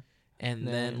 Yeah. And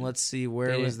then let's see,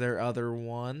 where was their other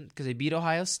one? Because they beat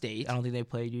Ohio State. I don't think they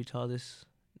played Utah this.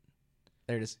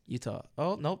 There it is, Utah.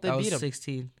 Oh, nope, they beat them.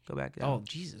 16. Go back down. Oh,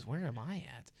 Jesus, where am I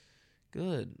at?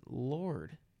 Good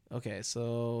Lord. Okay,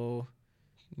 so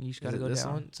you just got to go this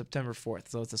down. one? September 4th.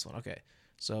 So it's this one. Okay.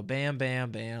 So bam,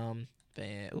 bam, bam,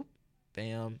 bam. Oop,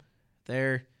 bam.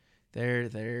 There.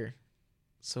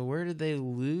 So where did they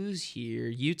lose here?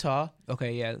 Utah.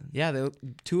 Okay, yeah. Yeah,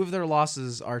 2 of their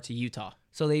losses are to Utah.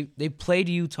 So they played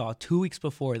Utah 2 weeks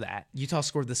before that. Utah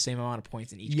scored the same amount of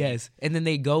points in each game. Yes, and then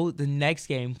they go the next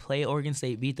game, play Oregon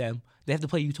State, beat them. They have to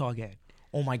play Utah again.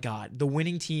 Oh, my God. The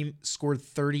winning team scored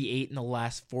 38 in the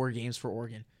last 4 games for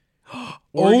Oregon.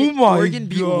 Oregon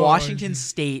beat Washington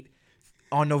State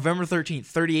on November 13th,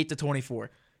 38-24.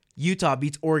 Utah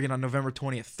beats Oregon on November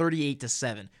 20th,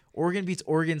 38-7. Oregon beats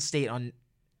Oregon State on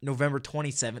November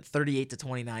 27th,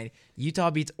 38-29.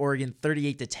 Utah beats Oregon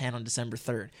 38-10 on December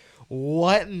 3rd.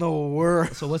 What in the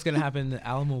world? So what's gonna happen in the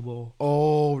Alamo Bowl?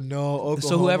 Oh no! Oklahoma.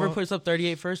 So whoever puts up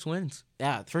 38 first wins.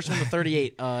 Yeah, the first one to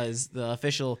 38 is the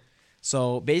official.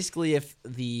 So basically, if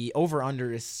the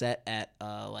over/under is set at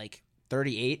like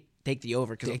 38, take the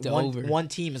over because one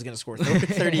team is going to score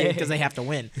 38 because they have to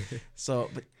win. So,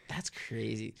 but that's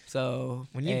crazy. So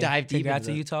when you dive deep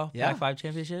into Utah, Pac-5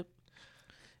 championship.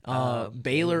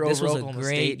 Baylor this over was Oklahoma a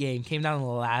great State. game. Came down to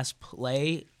the last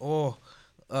play.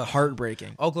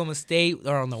 Heartbreaking. Oklahoma State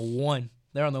are on the 1.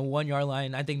 They're on the 1 yard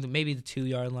line. I think maybe the 2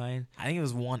 yard line. I think it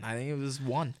was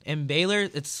 1. And Baylor,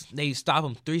 they stop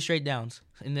them 3 straight downs,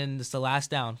 and then it's the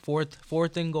last down,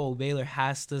 fourth and goal. Baylor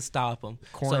has to stop them.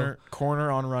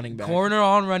 Corner on running back. Corner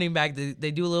on running back.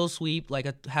 They do a little sweep, like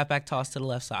a halfback toss to the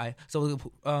left side. So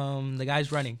the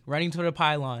guy's running to the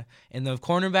pylon, and the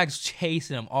cornerback's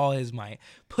chasing him all his might,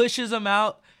 pushes him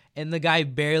out. And the guy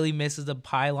barely misses the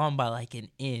pylon by like an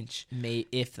inch.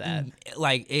 If that.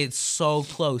 Like, it's so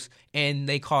close. And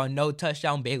they call no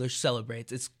touchdown. Baylor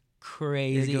celebrates. It's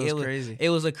crazy. Crazy. It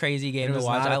was a crazy game to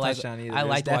watch. I liked watching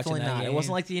that game. It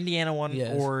wasn't like the Indiana one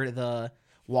or the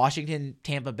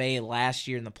Washington-Tampa Bay last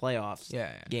year in the playoffs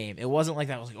game. It wasn't like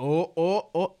that. It was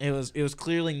like, It was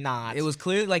clearly not. It was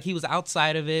clearly like he was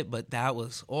outside of it, but that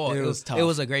was, it was tough. It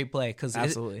was a great play because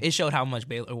it showed how much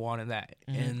Baylor wanted that.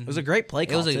 Mm-hmm. And it was a great play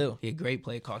call, too. A great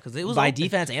play call because it was by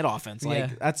defense and offense.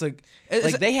 That's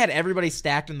they had everybody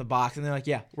stacked in the box, and they're like,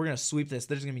 we're going to sweep this.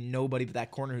 There's going to be nobody but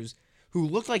that corner who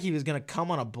looked like he was going to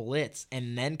come on a blitz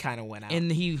and then kind of went out. And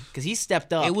because he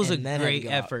stepped up. It was a great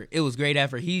effort. It was great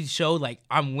effort. He showed, like,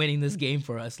 I'm winning this game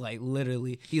for us. Like,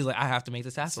 literally. He's like, I have to make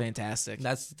this happen. That's fantastic.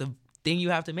 That's the thing you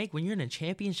have to make when you're in a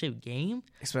championship game.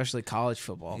 Especially college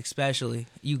football.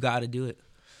 You got to do it.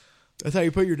 That's how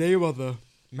you put your name on the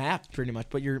map, pretty much.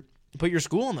 Put your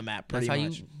school on the map, pretty much.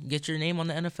 That's how you get your name on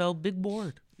the NFL big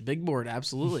board. Big board,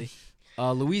 absolutely.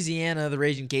 Louisiana, the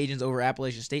Raging Cajuns over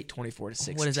Appalachian State,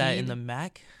 24-16. What is that in the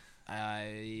MAC?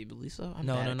 I believe so.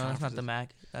 No, that's not the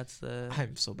MAC. That's the.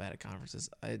 I'm so bad at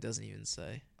conferences. It doesn't even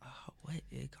say. What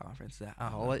conference is that?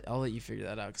 I'll let you figure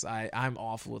that out because I'm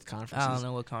awful with conferences. I don't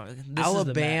know what conference.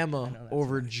 Alabama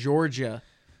over Georgia.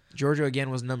 Georgia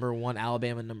again was number 1.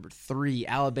 Alabama number 3.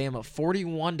 Alabama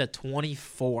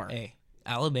 41-24. Hey,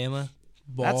 Alabama.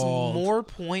 Balled. That's more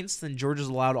points than Georgia's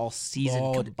allowed all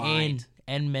season combined.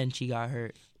 And Menchie got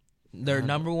hurt. Their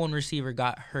number 1 receiver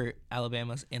got hurt,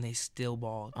 Alabama's, and they still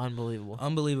balled. Unbelievable.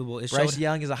 Bryce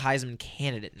Young is a Heisman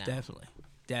candidate now. Definitely.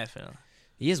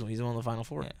 He is one. He's one of the Final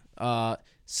Four. Yeah.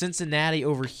 Cincinnati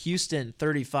over Houston,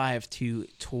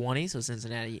 35-20. So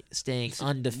Cincinnati staying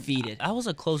undefeated. That was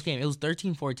a close game. It was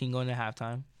 13-14 going to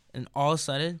halftime. And all of a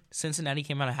sudden, Cincinnati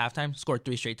came out of halftime, scored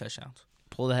 3 straight touchdowns.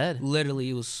 Pulled ahead. Literally,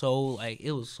 it was so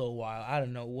wild. I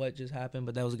don't know what just happened,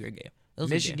 but that was a great game.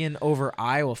 Michigan over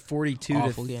Iowa,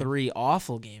 42-3.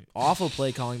 Awful game. Awful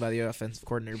play calling by the offensive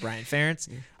coordinator, Brian Ferentz.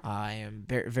 I am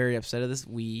very upset at this.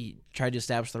 We tried to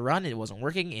establish the run. It wasn't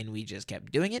working, and we just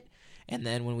kept doing it. And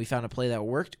then when we found a play that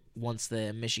worked, once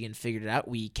the Michigan figured it out,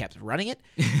 we kept running it.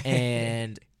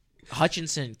 And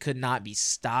Hutchinson could not be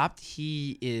stopped.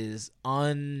 He is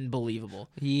unbelievable.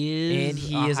 He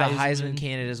is a Heisman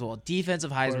candidate as well.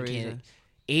 Defensive Heisman candidate.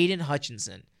 Aiden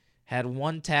Hutchinson. Had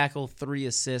 1 tackle, 3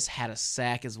 assists, had a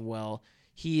sack as well.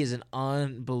 He is an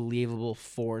unbelievable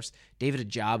force. David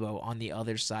Ajabo on the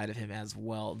other side of him as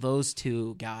well. Those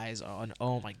two guys are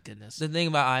oh my goodness. The thing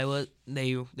about Iowa,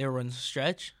 they run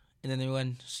stretch, and then they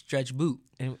run stretch boot.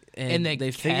 And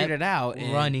they figured it out.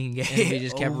 Running game. And we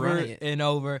just kept running it. And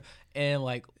over. And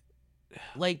like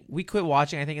we quit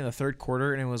watching, I think, in the third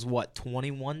quarter, and it was,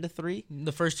 21-3?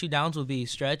 The first 2 downs would be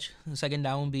stretch. The second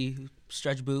down would be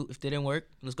stretch boot. If they didn't work,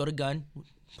 let's go to gun,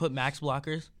 put max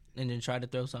blockers, and then try to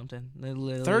throw something.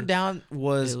 Third down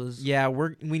was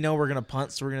we know we're going to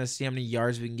punt, so we're going to see how many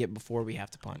yards we can get before we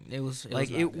have to punt.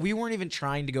 We weren't even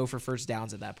trying to go for first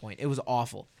downs at that point. It was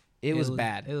awful. It was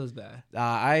bad. It was bad.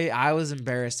 I was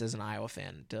embarrassed as an Iowa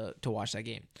fan to watch that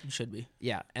game. You should be.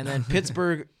 Yeah, and then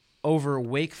Pittsburgh over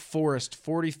Wake Forest,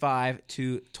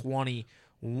 45-21.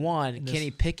 Kenny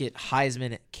Pickett,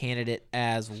 Heisman candidate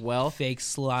as well. Fake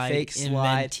slide.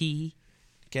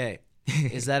 Okay.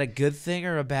 Is that a good thing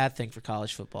or a bad thing for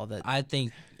college football? I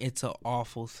think it's an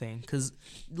awful thing because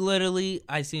literally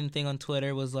I seen a thing on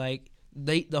Twitter was like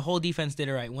the whole defense did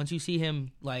it right. Once you see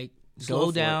him like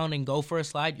slow down and go for a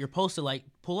slide, you're supposed to like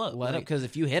pull up. Let up because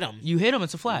if you hit him,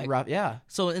 it's a flag. Yeah.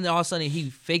 So and then all of a sudden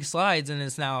he fake slides and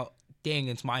it's now, dang,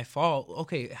 it's my fault.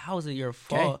 Okay, how is it your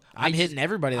fault? Okay. I'm hitting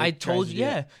everybody. I told you,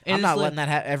 And I'm not letting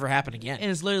that ever happen again.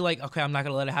 And it's literally like, okay, I'm not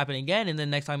going to let it happen again. And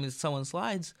then next time someone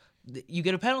slides, you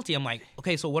get a penalty. I'm like,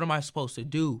 okay, so what am I supposed to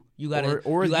do? You got to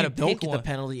or you don't get the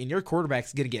penalty, and your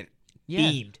quarterback's going to get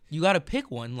beamed. You got to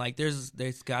pick one. Like there's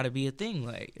got to be a thing.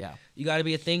 Like you got to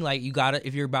be a thing. Like you got to,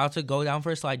 if you're about to go down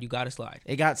for a slide, you got to slide.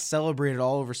 It got celebrated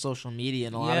all over social media,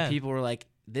 and a lot of people were like,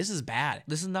 "This is bad.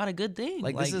 This is not a good thing.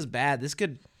 Like this is bad. This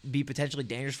could be potentially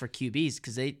dangerous for QBs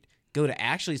because they go to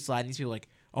actually slide. And these people are like,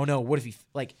 oh no, what if he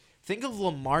like." Think of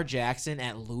Lamar Jackson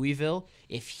at Louisville.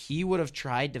 If he would have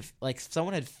tried to, like,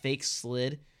 someone had fake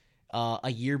slid a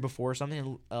year before or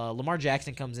something. Lamar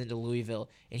Jackson comes into Louisville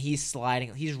and he's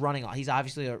sliding. He's running. He's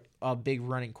obviously a big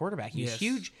running quarterback. He's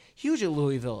huge at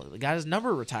Louisville. Got his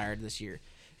number retired this year.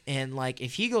 And, like,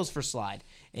 if he goes for slide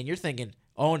and you're thinking,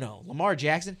 oh no, Lamar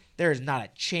Jackson, there is not a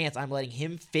chance I'm letting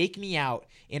him fake me out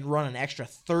and run an extra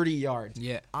 30 yards.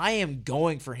 Yeah. I am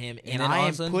going for him, and I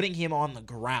am putting him on the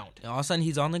ground. And all of a sudden,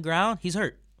 he's on the ground. He's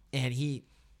hurt. And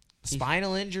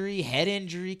spinal injury, head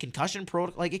injury, concussion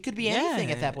protocol. Like, it could be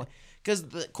anything at that point. Because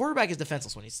the quarterback is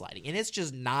defenseless when he's sliding, and it's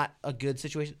just not a good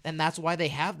situation. And that's why they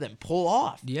have them pull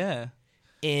off. Yeah.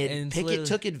 And Pickett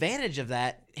took advantage of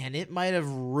that, and it might have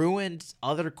ruined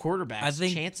other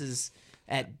quarterbacks' chances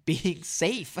at being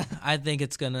safe. I think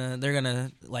they're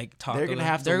gonna like talk. They're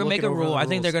gonna make a rule. I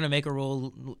think they're gonna make a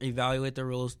rule, evaluate the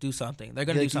rules, do something. They're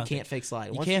gonna do something. You can't fake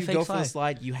slide. Once you go for the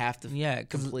slide, you have to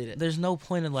complete it. There's no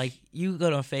point in like you go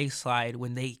to a fake slide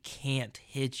when they can't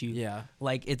hit you. Yeah.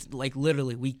 Like it's like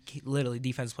literally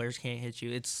defense players can't hit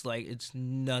you. It's like it's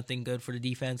nothing good for the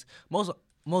defense.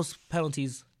 Most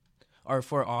penalties are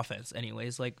for offense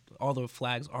anyways. Like all the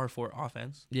flags are for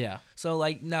offense. Yeah. So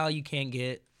like now you can't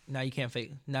fake.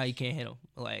 Now you can't hit him.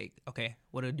 Like, okay,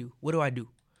 what do I do? What do I do?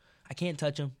 I can't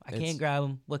touch him. I can't grab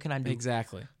him. What can I do?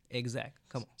 Exactly.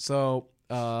 Come on. So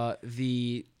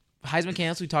the Heisman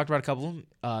candidates, we talked about a couple of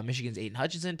them. Michigan's Aiden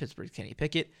Hutchinson, Pittsburgh's Kenny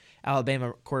Pickett,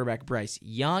 Alabama quarterback Bryce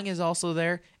Young is also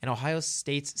there, and Ohio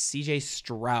State's C.J.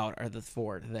 Stroud are the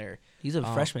four there. He's a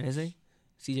freshman, isn't he?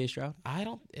 C.J. Stroud?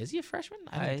 Is he a freshman?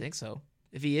 I don't think so.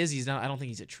 If he is, he's not. I don't think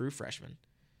he's a true freshman.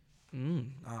 I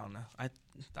don't know. I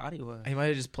thought he was. He might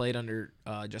have just played under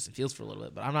Justin Fields for a little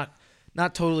bit, but I'm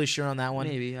not totally sure on that one.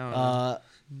 Maybe. I don't know.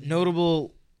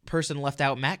 Notable person left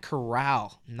out, Matt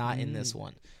Corral, not in this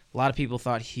one. A lot of people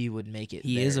thought he would make it.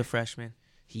 He is a freshman.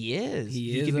 He is.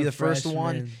 He could be the first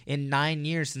one in 9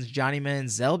 years since Johnny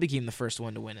Manziel became the first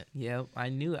one to win it. Yep, I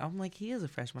knew it. I'm like, he is a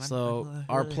freshman. So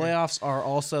our playoffs are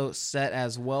also set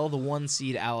as well. The 1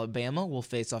 seed Alabama will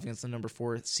face off against the number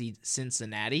 4 seed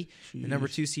Cincinnati. The number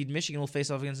 2 seed Michigan will face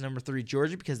off against the number 3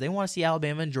 Georgia because they want to see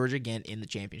Alabama and Georgia again in the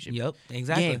championship. Yep,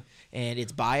 exactly. Game. And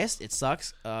it's biased. It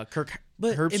sucks.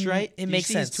 Herbstreit. It makes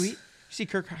sense. Did you see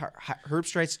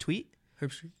Herbstreit's tweet?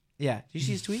 Herbstreit? Yeah. Did you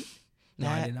see his tweet? No,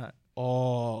 I did not.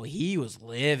 Oh, he was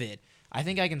livid. I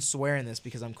think I can swear in this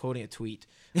because I'm quoting a tweet.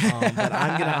 But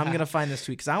I'm gonna find this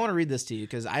tweet because I want to read this to you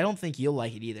because I don't think you'll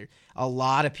like it either. A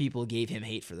lot of people gave him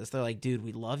hate for this. They're like, dude,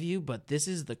 we love you, but this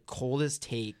is the coldest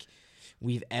take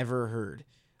we've ever heard.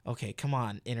 Okay, come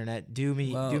on, internet, do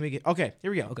me. Okay,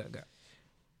 here we go.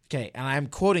 Okay, and I'm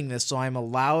quoting this, so I'm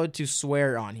allowed to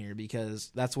swear on here because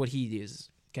that's what he uses.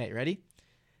 Okay, ready?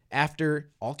 After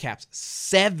all caps,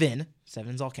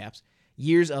 7's all caps.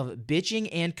 Years of bitching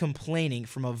and complaining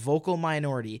from a vocal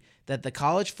minority that the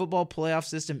college football playoff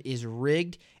system is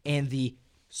rigged and the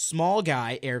small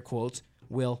guy, air quotes,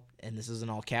 will, and this is in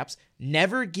all caps,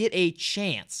 never get a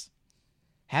chance.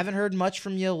 Haven't heard much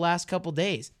from you the last couple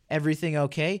days. Everything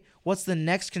okay? What's the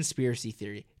next conspiracy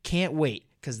theory? Can't wait,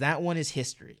 because that one is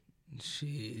history.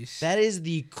 Jeez. That is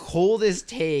the coldest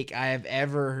take I have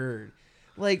ever heard.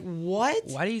 Like, what?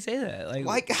 Why do you say that?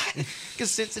 Like, because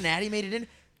Cincinnati made it in.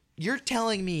 You're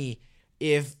telling me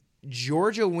if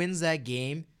Georgia wins that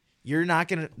game, they're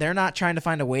not trying to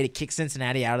find a way to kick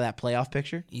Cincinnati out of that playoff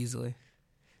picture? Easily.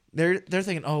 They're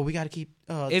thinking, oh, we got to keep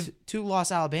if 2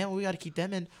 lost Alabama, we got to keep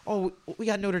them in. Oh, we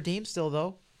got Notre Dame still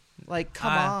though. Like,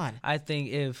 come on. I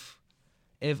think if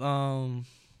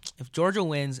Georgia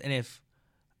wins and if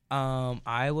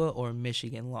Iowa or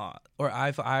Michigan lost, or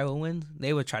if Iowa wins,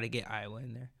 they would try to get Iowa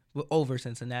in there over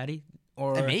Cincinnati.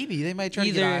 Or and maybe they might try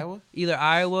to get Iowa. Either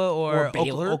Iowa or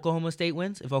Baylor. Oklahoma State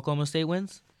wins. If Oklahoma State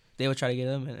wins, they would try to get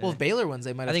them in. Well, if Baylor wins,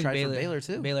 they might have tried for Baylor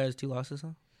too. Baylor has 2 losses,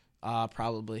 huh?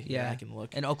 Probably. Yeah, I can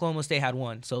look. And Oklahoma State had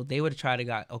 1, so they would try to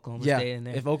got Oklahoma State in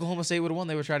there. If Oklahoma State would have won,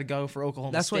 they would try to go for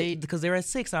Oklahoma State. Because they were at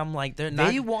 6. I'm like, they're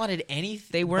not. They wanted anything.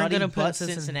 They weren't going to put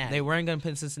Cincinnati. They weren't going to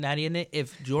put Cincinnati in it.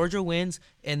 If Georgia wins,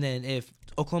 and then if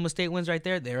Oklahoma State wins right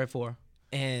there, they're at 4.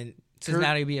 And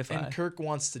Cincinnati would be at 5. And Kirk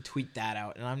wants to tweet that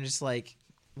out, and I'm just like,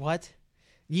 what?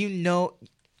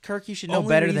 Kirk, you should know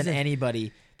better than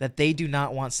anybody that they do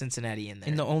not want Cincinnati in there.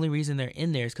 And the only reason they're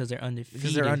in there is because they're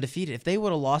undefeated. If they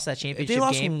would have lost that championship game,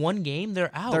 if they lost 1 game,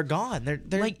 they're out. They're gone.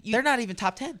 They're not even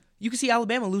top 10. You can see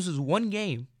Alabama loses 1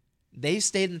 game, They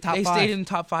stayed in the top They five. stayed in the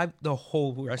top 5 the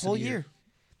whole rest whole of the year. year.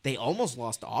 They almost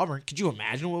lost to Auburn. Could you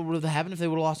imagine what would have happened if they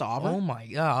would have lost to Auburn? Oh my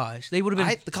gosh, they would have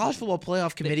been The college football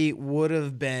playoff committee would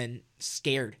have been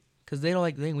scared. because they don't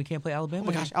like we can't play Alabama. Oh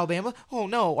my gosh, Alabama! Oh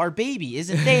no, our baby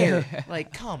isn't there.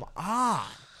 Like, come on.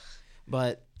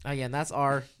 But again, that's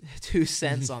our 2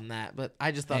 cents on that. But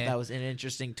I just thought that was an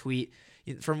interesting tweet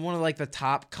from one of like the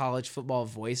top college football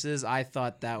voices. I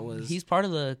thought that was. He's part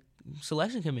of the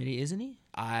selection committee, isn't he?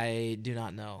 I do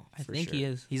not know. I think he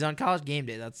is. He's on College Game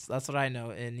Day. That's what I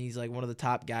know, and he's like one of the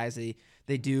top guys they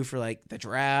do for like the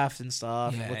draft and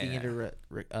stuff, and looking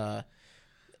into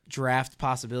draft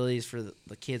possibilities for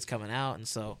the kids coming out. And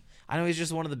so I know he's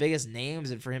just one of the biggest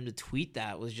names, and for him to tweet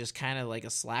that was just kind of like a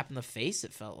slap in the face.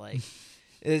 It felt like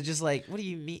it was just like, what do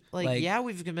you mean? Like yeah,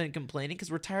 we've been complaining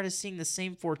because we're tired of seeing the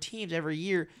same 4 teams every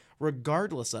year,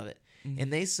 regardless of it. Mm-hmm.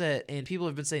 And they said, and people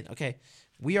have been saying, okay,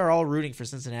 we are all rooting for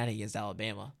Cincinnati against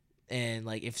Alabama. And,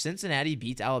 like, if Cincinnati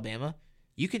beats Alabama,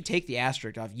 you can take the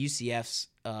asterisk off UCF's,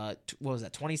 what was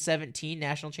that, 2017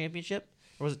 national championship?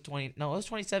 Or was it 20? No, it was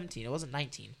 2017. It wasn't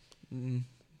 19. It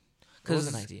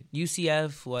wasn't 19.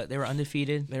 UCF, they were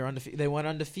undefeated? They were undefeated. They went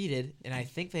undefeated, and I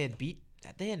think they hadn't beat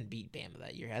Bama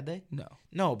that year, had they?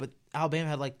 No, but Alabama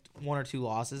had, like, 1 or 2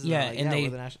 losses. Yeah, and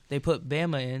they put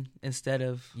Bama in instead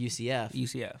of UCF.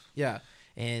 Yeah.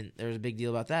 And there was a big deal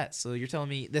about that. So you're telling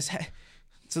me this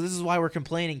so this is why we're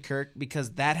complaining, Kirk,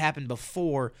 because that happened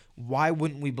before. Why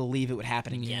wouldn't we believe it would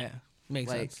happen again? Yeah, makes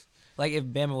sense. Like if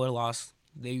Bama would have lost,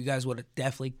 you guys would have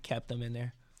definitely kept them in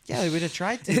there. Yeah, they would have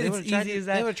tried to. They would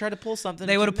have tried to pull something.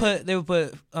 They would have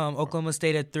put Oklahoma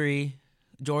State at 3,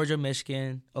 Georgia,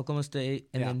 Michigan, Oklahoma State,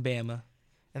 and then Bama.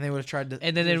 And they would have tried to.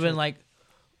 And then they'd have been like,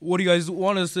 "What do you guys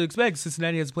want us to expect?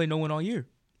 Cincinnati has played no one all year."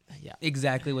 Yeah,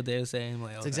 exactly what they were saying.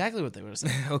 Like, It's exactly what they were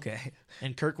saying. Okay,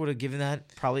 and Kirk would have given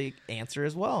that probably answer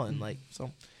as well. And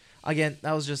so, again,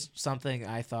 that was just something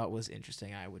I thought was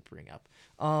interesting. I would bring up.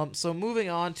 So moving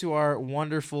on to our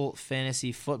wonderful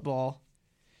fantasy football,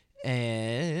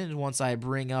 and once I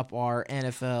bring up our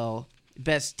NFL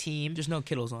best team, just no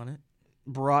Kittles on it.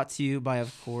 Brought to you by,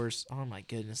 of course. Oh my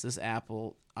goodness, this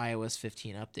Apple iOS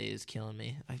 15 update is killing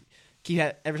me.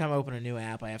 Every time I open a new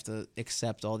app, I have to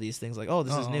accept all these things like, oh,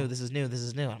 this is new, this is new, this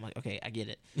is new. I'm like, okay, I get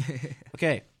it.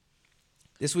 Okay,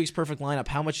 this week's perfect lineup.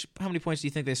 How many points do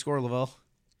you think they score, Lavelle?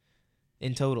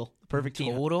 In total, perfect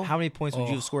team. Total? How many points would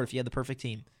you have scored if you had the perfect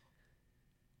team?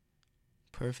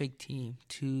 Perfect team,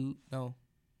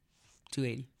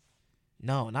 280.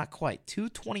 No, not quite.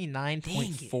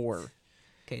 229.4.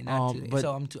 Okay, not 280.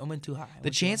 So I'm in too high. The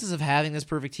chances of having this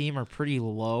perfect team are pretty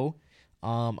low.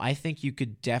 I think you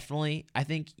could definitely. I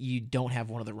think you don't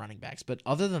have one of the running backs, but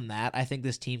other than that, I think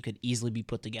this team could easily be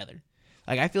put together.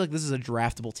 Like I feel like this is a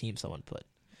draftable team someone put.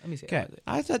 Let me see. Okay,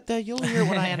 I thought that you'll hear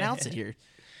when I announce it here.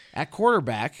 At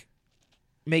quarterback,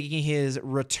 making his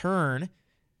return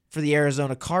for the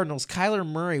Arizona Cardinals, Kyler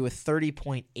Murray with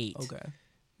 30.8. Okay,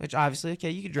 which obviously,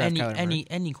 you could draft Kyler Murray.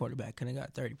 Any quarterback could have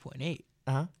got 30.8.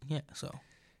 Yeah. So.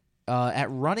 At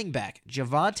running back,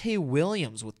 Javonte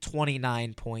Williams with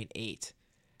 29.8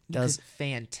 does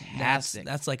fantastic.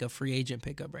 That's like a free agent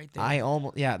pickup right there.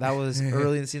 That was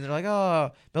early in the season. They're like,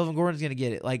 oh, Melvin Gordon's gonna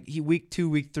get it. Like week 2,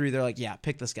 week 3, they're like, yeah,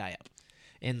 pick this guy up.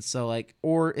 And so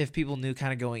or if people knew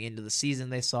kind of going into the season,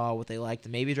 they saw what they liked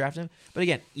and maybe draft him. But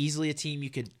again, easily a team you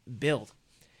could build.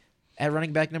 At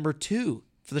running back number 2.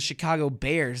 For the Chicago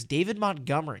Bears, David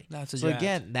Montgomery. That's a so draft.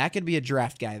 Again, that could be a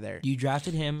draft guy there. You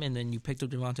drafted him, and then you picked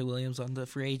up Javonte Williams on the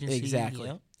free agency. Exactly.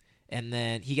 Yep. And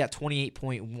then he got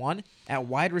 28.1. At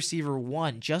wide receiver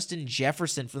 1, Justin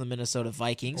Jefferson from the Minnesota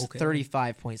Vikings,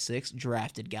 35.6.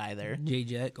 Drafted guy there.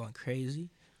 J-Jet going crazy.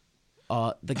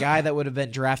 The guy that would have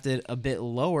been drafted a bit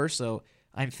lower, so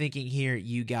I'm thinking here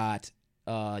you got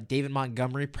David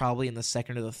Montgomery probably in the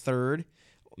 2nd or the 3rd.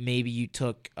 Maybe you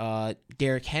took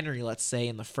Derrick Henry, let's say,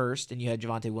 in the 1st, and you had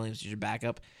Javonte Williams as your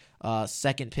backup.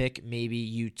 2nd pick, maybe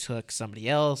you took somebody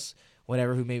else,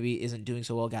 whatever, who maybe isn't doing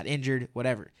so well, got injured,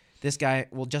 whatever. This guy,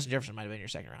 Justin Jefferson might have been your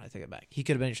 2nd round. I take it back. He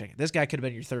could have been your 2nd. This guy could have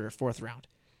been your 3rd or 4th round.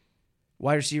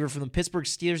 Wide receiver from the Pittsburgh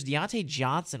Steelers, Deontay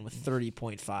Johnson with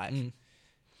 30.5.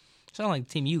 Sound like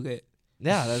the team you get.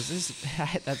 Yeah,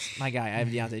 that's my guy. I have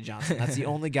Deontay Johnson. That's the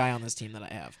only guy on this team that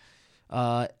I have.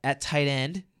 At tight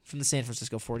end, from the San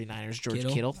Francisco 49ers, George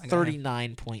Kittle,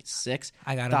 39.6.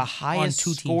 I got him the highest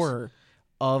on 2 scorer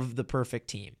of the perfect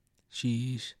team.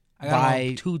 Sheesh. I got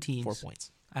him on 2 teams. 4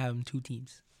 points. I have him 2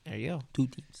 teams. There you go. 2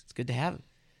 teams. It's good to have him.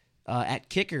 At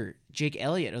kicker, Jake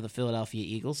Elliott of the Philadelphia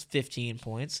Eagles, 15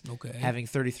 points. Okay. Having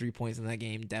 33 points in that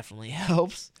game definitely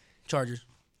helps. Chargers.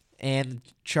 And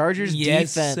Chargers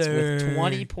defense with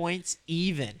 20 points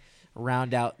even.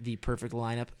 round out the perfect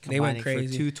lineup, They went combining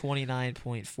crazy. for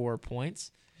 229.4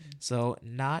 points. So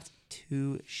not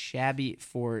too shabby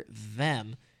for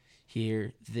them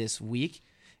here this week.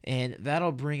 And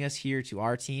that'll bring us here to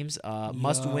our teams.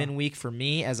 Must-win week for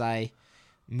me as I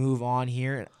move on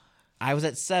here. I was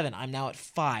at 7. I'm now at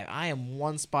 5. I am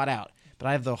one spot out. But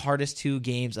I have the hardest 2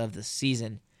 games of the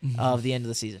season, of the end of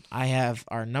the season. I have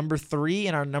our number 3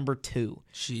 and our number 2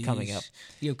 coming up.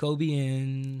 You have Kobe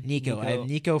and Nico. I have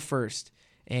Nico first.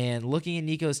 And looking at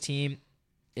Nico's team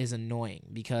is annoying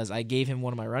because I gave him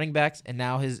one of my running backs, and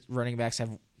now his running backs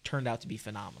have turned out to be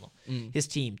phenomenal. His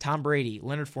team, Tom Brady,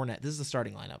 Leonard Fournette. This is the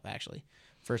starting lineup, actually.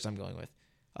 First I'm going with.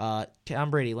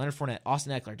 Tom Brady, Leonard Fournette,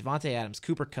 Austin Eckler, Devontae Adams,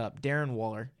 Cooper Kupp, Darren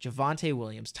Waller, Javonte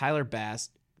Williams, Tyler Bass,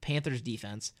 Panthers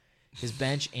defense. His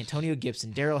bench, Antonio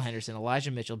Gibson, Darrell Henderson,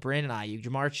 Elijah Mitchell, Brandon Ayuk,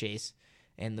 Jamar Chase,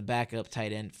 and the backup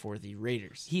tight end for the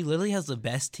Raiders. He literally has the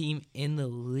best team in the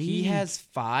league. He has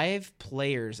 5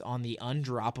 players on the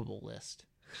undroppable list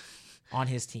on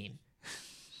his team.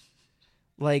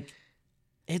 Like,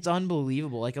 it's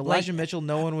unbelievable. Like, Elijah Mitchell,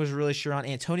 no one was really sure on.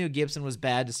 Antonio Gibson was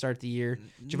bad to start the year.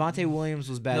 Javonte Williams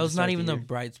was bad to Those start not even the the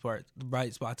year.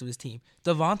 bright spots of his team.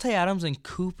 Devontae Adams and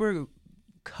Cooper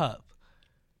Kupp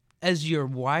as your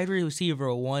wide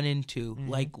receiver 1 and 2.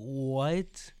 Like,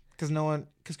 what?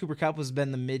 Because Cooper Kupp has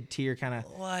been the mid-tier kind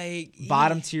of Like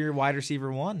bottom tier wide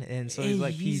receiver 1, and so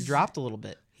he's dropped a little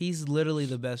bit He's literally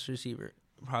the best receiver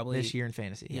probably this year in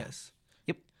fantasy. Yes.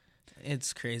 Yep.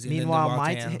 It's crazy. Meanwhile, then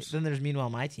my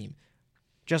team: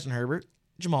 Justin Herbert,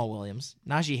 Jamal Williams,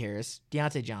 Najee Harris,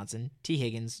 Deontay Johnson, T.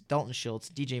 Higgins, Dalton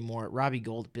Schultz, DJ Moore, Robbie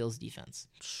Gould, Bills defense,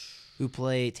 who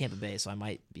play Tampa Bay. So I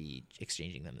might be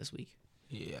exchanging them this week.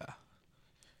 Yeah.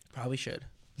 Probably should.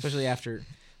 Especially after.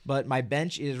 But my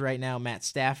bench is right now Matt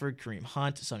Stafford, Kareem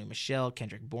Hunt, Sony Michel,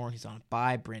 Kendrick Bourne, who's on a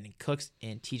bye, Brandon Cooks,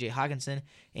 and TJ Hawkinson,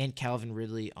 and Calvin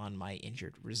Ridley on my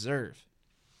injured reserve.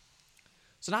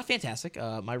 So not fantastic.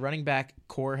 My running back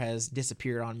core has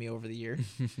disappeared on me over the year.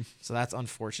 So that's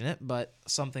unfortunate, but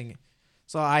something.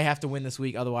 So I have to win this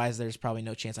week. Otherwise, there's probably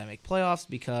no chance I make playoffs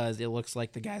because it looks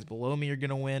like the guys below me are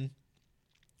going to win,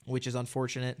 which is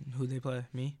unfortunate. Who they play?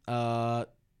 Me?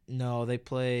 No, they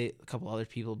play a couple other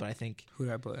people, but I think Who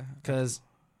did I play? because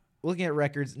looking at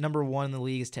records, number 1 in the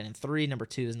league is 10-3, number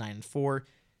 2 is 9-4,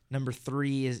 number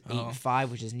 3 is 8-5,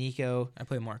 which is Nico. I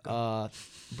play Marco.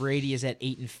 Brady is at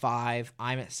 8-5.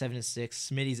 I'm at 7-6.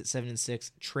 Smitty's at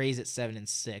 7-6. Trey's at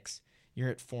 7-6. You're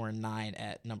at 4-9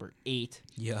 at number 8.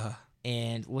 Yeah.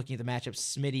 And looking at the matchup,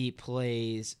 Smitty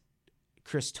plays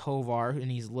Chris Tovar, and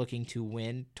he's looking to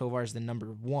win. Tovar's the number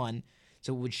 1.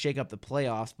 So it would shake up the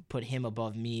playoffs, but put him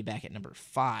above me back at number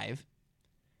 5.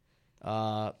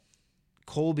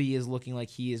 Colby is looking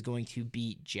like he is going to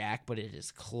beat Jack, but it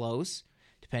is close,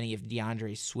 depending if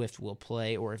DeAndre Swift will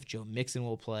play or if Joe Mixon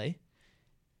will play.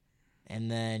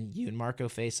 And then you and Marco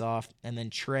face off. And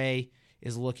then Trey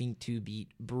is looking to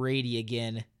beat Brady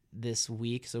again this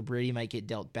week. So Brady might get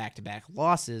dealt back-to-back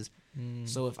losses.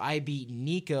 So if I beat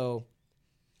Nico,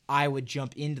 I would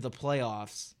jump into the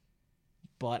playoffs.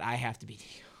 But I have to beat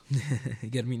Nico. You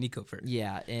got to meet Nico first.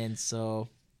 Yeah, and so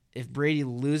if Brady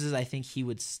loses, I think he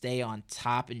would stay on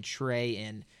top, and Trey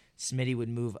and Smitty would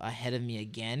move ahead of me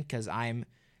again because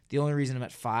the only reason I'm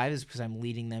at 5 is because I'm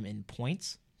leading them in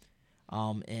points,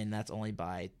 and that's only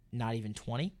by not even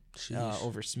 20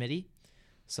 over Smitty.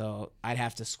 So I'd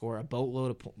have to score a boatload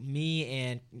of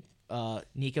me and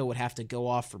Nico would have to go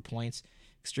off for points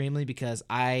extremely because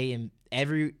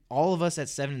all of us at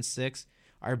 7-6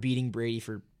 are beating Brady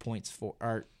for points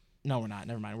no, we're not.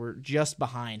 Never mind. We're just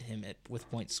behind him with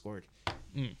points scored.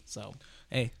 So,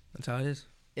 hey, that's how it is.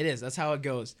 It is. That's how it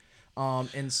goes.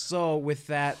 And so with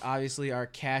that, obviously our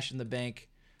cash in the bank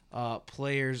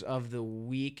players of the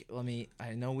week.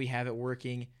 I know we have it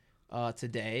working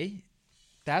today.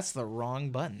 That's the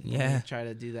wrong button. Yeah. Let me try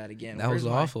to do that again. That was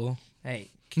awful. Hey,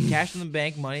 cash in the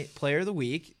bank money player of the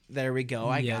week. There we go.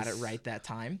 I got Yes. it right that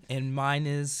time. And mine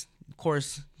is, of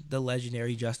course, the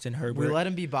legendary Justin Herbert. We let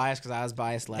him be biased because I was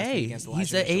biased last week against Elijah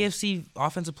he's the Mitchell. AFC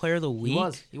Offensive Player of the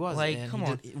Week. He was. Like, and come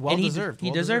on. Well-deserved.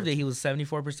 He deserved it. He was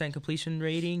 74% completion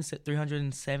rating,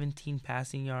 317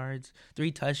 passing yards,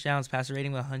 3 touchdowns, passer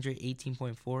rating with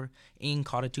 118.4, and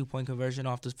caught a 2-point conversion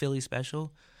off the Philly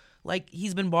special. Like,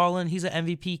 he's been balling. He's an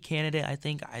MVP candidate, I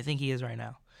think. I think he is right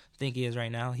now.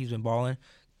 He's been balling.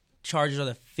 Chargers are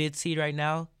the 5th seed right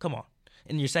now. Come on.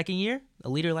 In your second year, a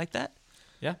leader like that?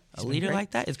 Yeah. A leader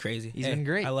like that is crazy. He's been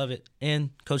great. I love it. And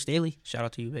Coach Daly, shout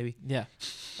out to you, baby. Yeah.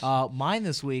 Mine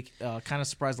this week kind of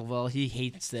surprised Lavelle. He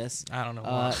hates this. I don't know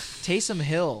why. Taysom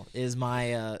Hill is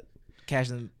my cash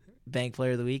in the bank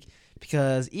player of the week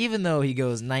because even though he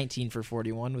goes 19 for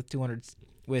 41 with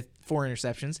with 4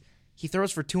 interceptions. He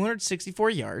throws for 264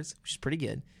 yards, which is pretty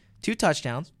good. 2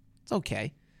 touchdowns. It's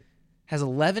okay. Has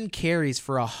 11 carries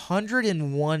for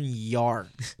 101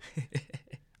 yards.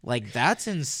 Like, that's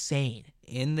insane.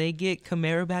 And they get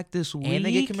Kamara back this week.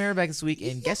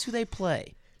 And guess who they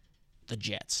play? The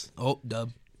Jets. Oh,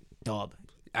 dub.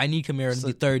 I need Kamara to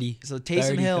be 30. So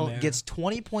Taysom Hill Kamara gets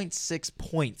 20.6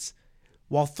 points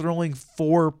while throwing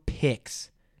 4 picks.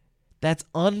 That's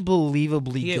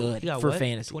unbelievably good for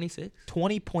fantasy. 26?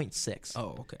 20.6.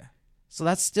 Oh, okay. So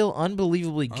that's still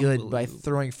unbelievably good by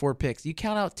throwing 4 picks. You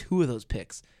count out 2 of those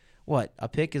picks. What? A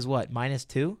pick is what?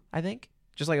 -2, I think?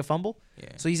 Just like a fumble? Yeah.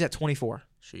 So he's at 24.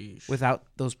 Sheesh. Without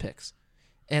those picks.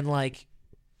 And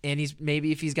he's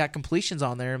maybe if he's got completions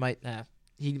on there,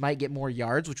 he might get more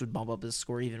yards, which would bump up his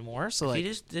score even more. So if he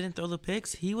just didn't throw the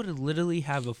picks, he would literally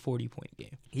have a 40-point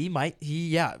game.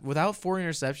 Without 4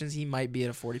 interceptions, he might be at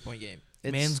a 40-point game.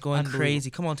 Man's going crazy.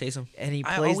 Come on, Taysom. And he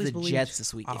plays the Jets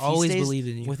this week. I always believed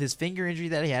in you. With his finger injury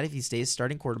that he had, if he stays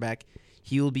starting quarterback,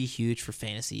 he will be huge for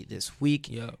fantasy this week.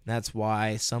 Yep. That's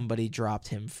why somebody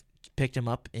picked him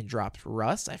up and dropped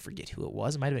Russ. I forget who it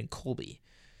was. It might have been Colby,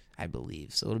 I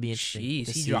believe. So it'll be interesting.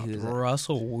 Jeez, he dropped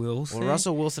Russell Wilson. Well,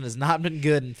 Russell Wilson has not been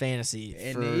good in fantasy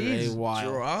for a while.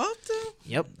 Dropped him?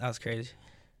 Yep. That was crazy.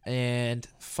 And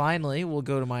finally, we'll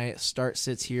go to my start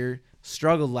sits here.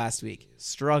 Struggled last week.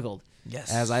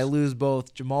 Yes. As I lose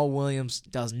both. Jamal Williams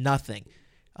does nothing.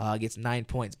 Gets 9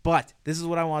 points. But this is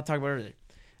what I want to talk about earlier.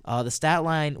 The stat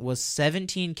line was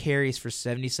 17 carries for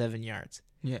 77 yards.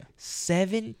 Yeah.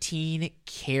 17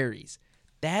 carries.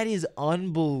 That is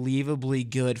unbelievably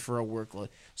good for a workload.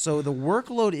 So the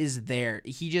workload is there.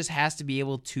 He just has to be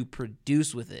able to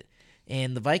produce with it.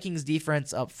 And the Vikings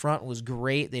defense up front was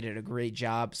great. They did a great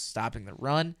job stopping the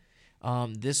run.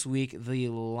 This week, the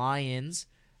Lions,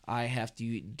 I have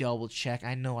to double check.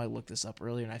 I know I looked this up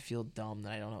earlier and I feel dumb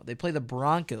that I don't know. They play the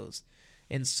Broncos.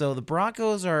 And so the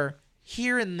Broncos are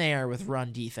here and there with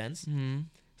run defense. Mm-hmm.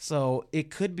 So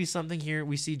it could be something here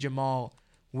we see Jamal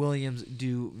Williams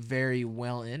do very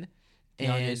well in.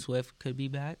 DeAndre Swift could be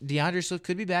back.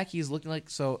 He's looking like,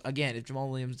 so again, if Jamal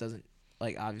Williams doesn't,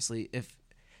 obviously, if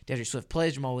DeAndre Swift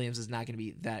plays, Jamal Williams is not going to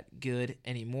be that good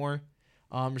anymore.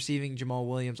 Receiving, Jamal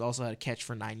Williams also had a catch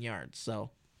for 9 yards.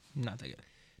 So not that good.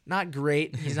 Not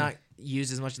great. He's not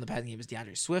used as much in the passing game as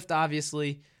DeAndre Swift,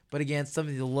 obviously. But again,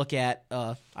 something to look at.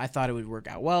 I thought it would work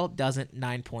out well. Doesn't.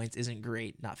 9 points. Isn't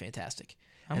great. Not fantastic.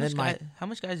 How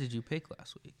much guys did you pick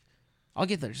last week? I'll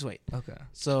get there. Just wait. Okay.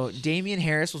 So Damian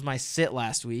Harris was my sit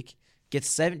last week. Gets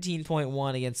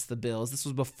 17.1 against the Bills. This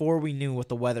was before we knew what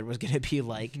the weather was going to be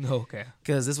like. Okay.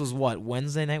 Because this was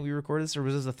Wednesday night we recorded this, or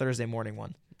was this a Thursday morning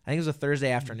one? I think it was a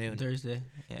Thursday afternoon. Thursday,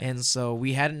 yeah. And so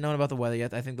we hadn't known about the weather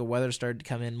yet. I think the weather started to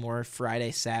come in more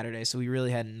Friday, Saturday, so we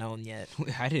really hadn't known yet.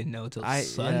 I didn't know until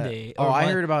Sunday. Yeah.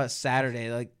 I heard about it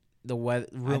Saturday, like the weather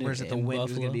rumors that the wind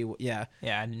was going to be. Yeah.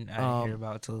 Yeah, I didn't hear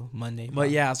about it till Monday. But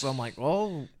yeah, so I'm like,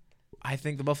 well, I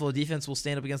think the Buffalo defense will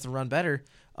stand up against the run better,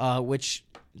 which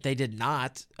they did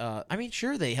not.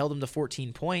 Sure, they held them to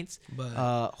 14 points.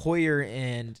 But Hoyer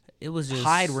and it was just,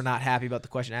 Hyde were not happy about the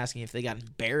question asking if they got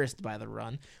embarrassed by the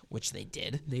run, which they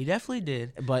did. They definitely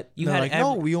did. But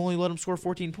no, we only let them score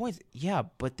 14 points. Yeah,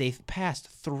 but they passed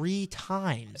 3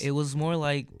 times. It was more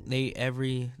like they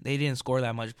didn't score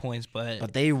that much points,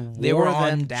 but they were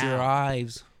on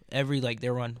drives. They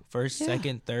were on first,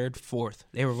 second, third, fourth.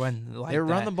 They were running they were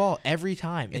running the ball every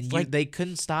time, and they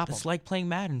couldn't stop them. It's like playing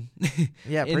Madden.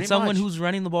 Yeah, pretty and someone much. who's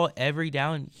running the ball every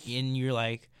down, and you're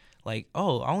like,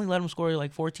 oh, I only let them score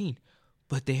 14,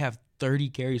 but they have 30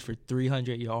 carries for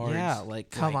 300 yards. Yeah,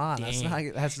 come on,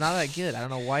 dang. that's not that good. I don't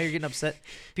know why you're getting upset.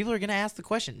 People are gonna ask the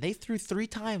question. They threw 3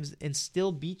 times and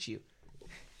still beat you.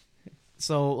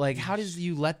 So how did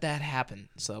you let that happen?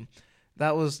 So.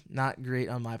 That was not great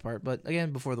on my part, but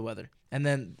again, before the weather. And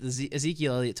then the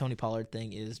Ezekiel Elliott, Tony Pollard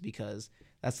thing is because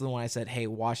that's the one I said, hey,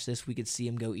 watch this. We could see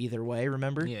him go either way,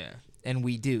 remember? Yeah. And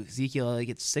we do. Ezekiel Elliott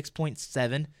gets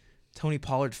 6.7, Tony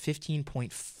Pollard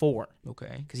 15.4.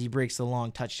 Okay. Because he breaks the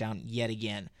long touchdown yet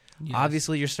again. Yes.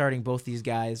 Obviously, you're starting both these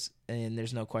guys, and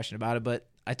there's no question about it, but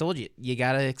I told you, you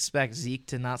got to expect Zeke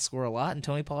to not score a lot and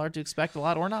Tony Pollard to expect a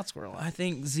lot or not score a lot. I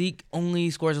think Zeke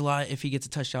only scores a lot if he gets a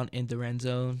touchdown in the red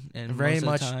zone. And very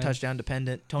much touchdown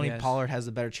dependent. Tony Yes. Pollard has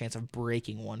a better chance of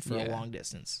breaking one for a long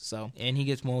distance. So and he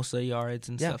gets most of the yards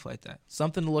and stuff like that.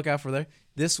 Something to look out for there.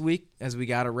 This week, as we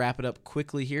got to wrap it up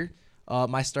quickly here,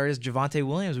 my start is Javonte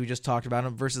Williams. We just talked about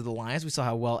him versus the Lions. We saw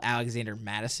how well Alexander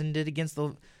Madison did against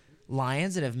the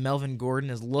Lions, and if Melvin Gordon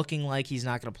is looking like he's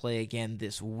not going to play again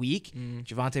this week,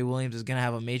 Javonte Williams is going to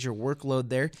have a major workload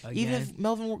there. Again. Even if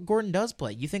Melvin Gordon does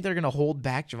play, you think they're going to hold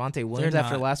back Javonte Williams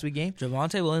after last week's game?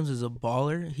 Javonte Williams is a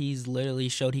baller. He's literally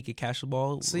showed he could catch the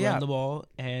ball, run the ball,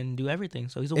 and do everything.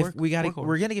 So he's a workhorse.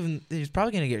 We're going to give him – he's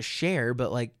probably going to get a share,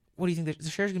 but, like, what do you think? The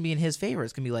share's going to be in his favor.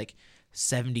 It's going to be, like,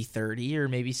 70-30 or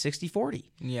maybe 60-40.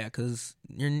 Yeah, because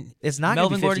it's not going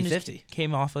to be 50-50. Melvin Gordon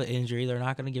came off an injury. They're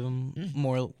not going to give him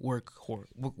more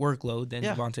workload than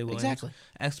Javonte Williams. Exactly.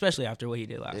 Especially after what he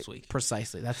did last week.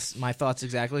 Precisely. That's my thoughts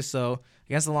exactly. So,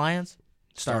 against the Lions,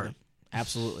 start him.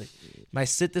 Absolutely. My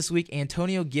sit this week,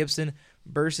 Antonio Gibson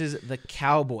versus the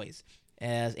Cowboys.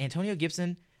 As Antonio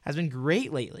Gibson has been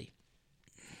great lately,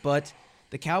 but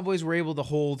the Cowboys were able to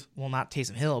hold, well, not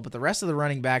Taysom Hill, but the rest of the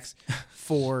running backs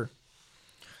for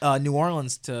New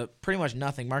Orleans to pretty much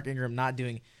nothing. Mark Ingram not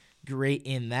doing great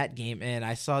in that game. And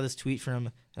I saw this tweet from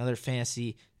another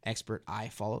fantasy expert I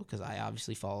follow, because I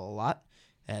obviously follow a lot.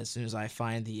 As soon as I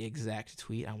find the exact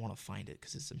tweet, I want to find it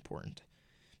because it's important.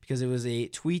 Because it was a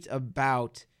tweet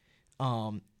about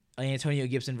Antonio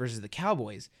Gibson versus the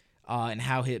Cowboys and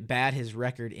how bad his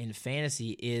record in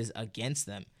fantasy is against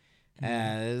them.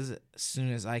 As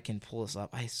soon as I can pull this up,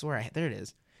 I swear, there it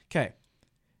is. Okay.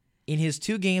 In his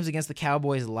 2 games against the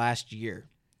Cowboys last year,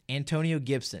 Antonio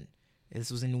Gibson, this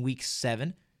was in week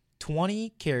 7, 20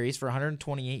 carries for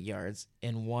 128 yards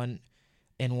and one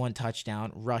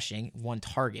touchdown rushing, 1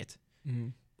 target.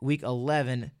 Week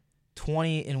 11,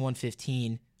 20 and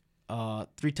 115,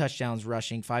 3 touchdowns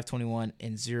rushing, 521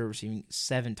 and 0 receiving,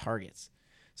 7 targets.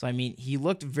 So, I mean, he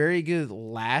looked very good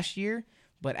last year,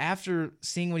 but after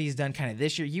seeing what he's done kind of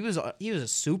this year, he was a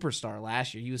superstar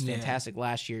last year. He was fantastic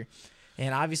last year.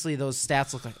 And obviously those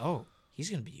stats look like, oh, he's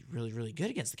going to be really, really good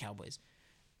against the Cowboys.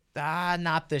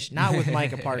 Not with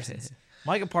Micah Parsons.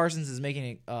 Micah Parsons is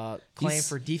making a claim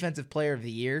for Defensive Player of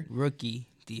the Year. Rookie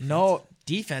defense. No,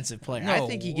 defensive player. No I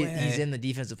think he's in the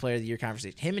Defensive Player of the Year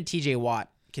conversation. Him and TJ Watt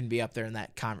can be up there in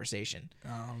that conversation.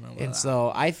 I don't know about and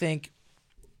so I think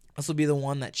this will be the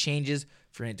one that changes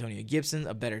for Antonio Gibson,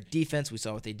 a better defense. We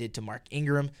saw what they did to Mark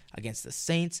Ingram against the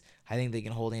Saints. I think they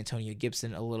can hold Antonio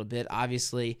Gibson a little bit.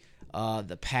 Obviously,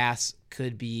 the pass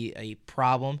could be a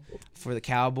problem for the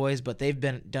Cowboys, but they've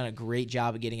done a great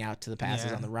job of getting out to the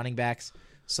passes on the running backs.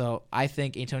 So I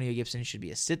think Antonio Gibson should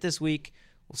be a sit this week.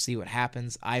 We'll see what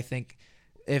happens. I think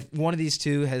if one of these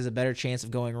two has a better chance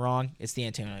of going wrong, it's the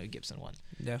Antonio Gibson one.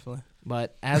 Definitely.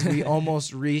 But as we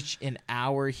almost reach an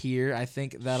hour here, I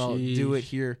think that'll do it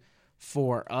here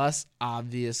for us,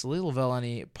 obviously. Lavelle,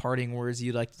 any parting words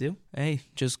you'd like to do? Hey,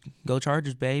 just go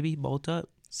Chargers, baby. Bolt up.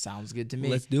 Sounds good to me.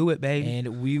 Let's do it, baby.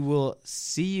 And we will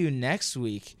see you next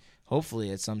week,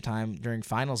 hopefully at some time during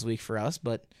finals week for us,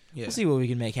 but we'll see what we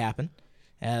can make happen,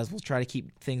 as we'll try to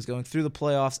keep things going through the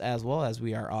playoffs as well as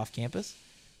we are off campus.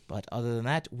 But other than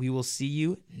that, we will see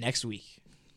you next week.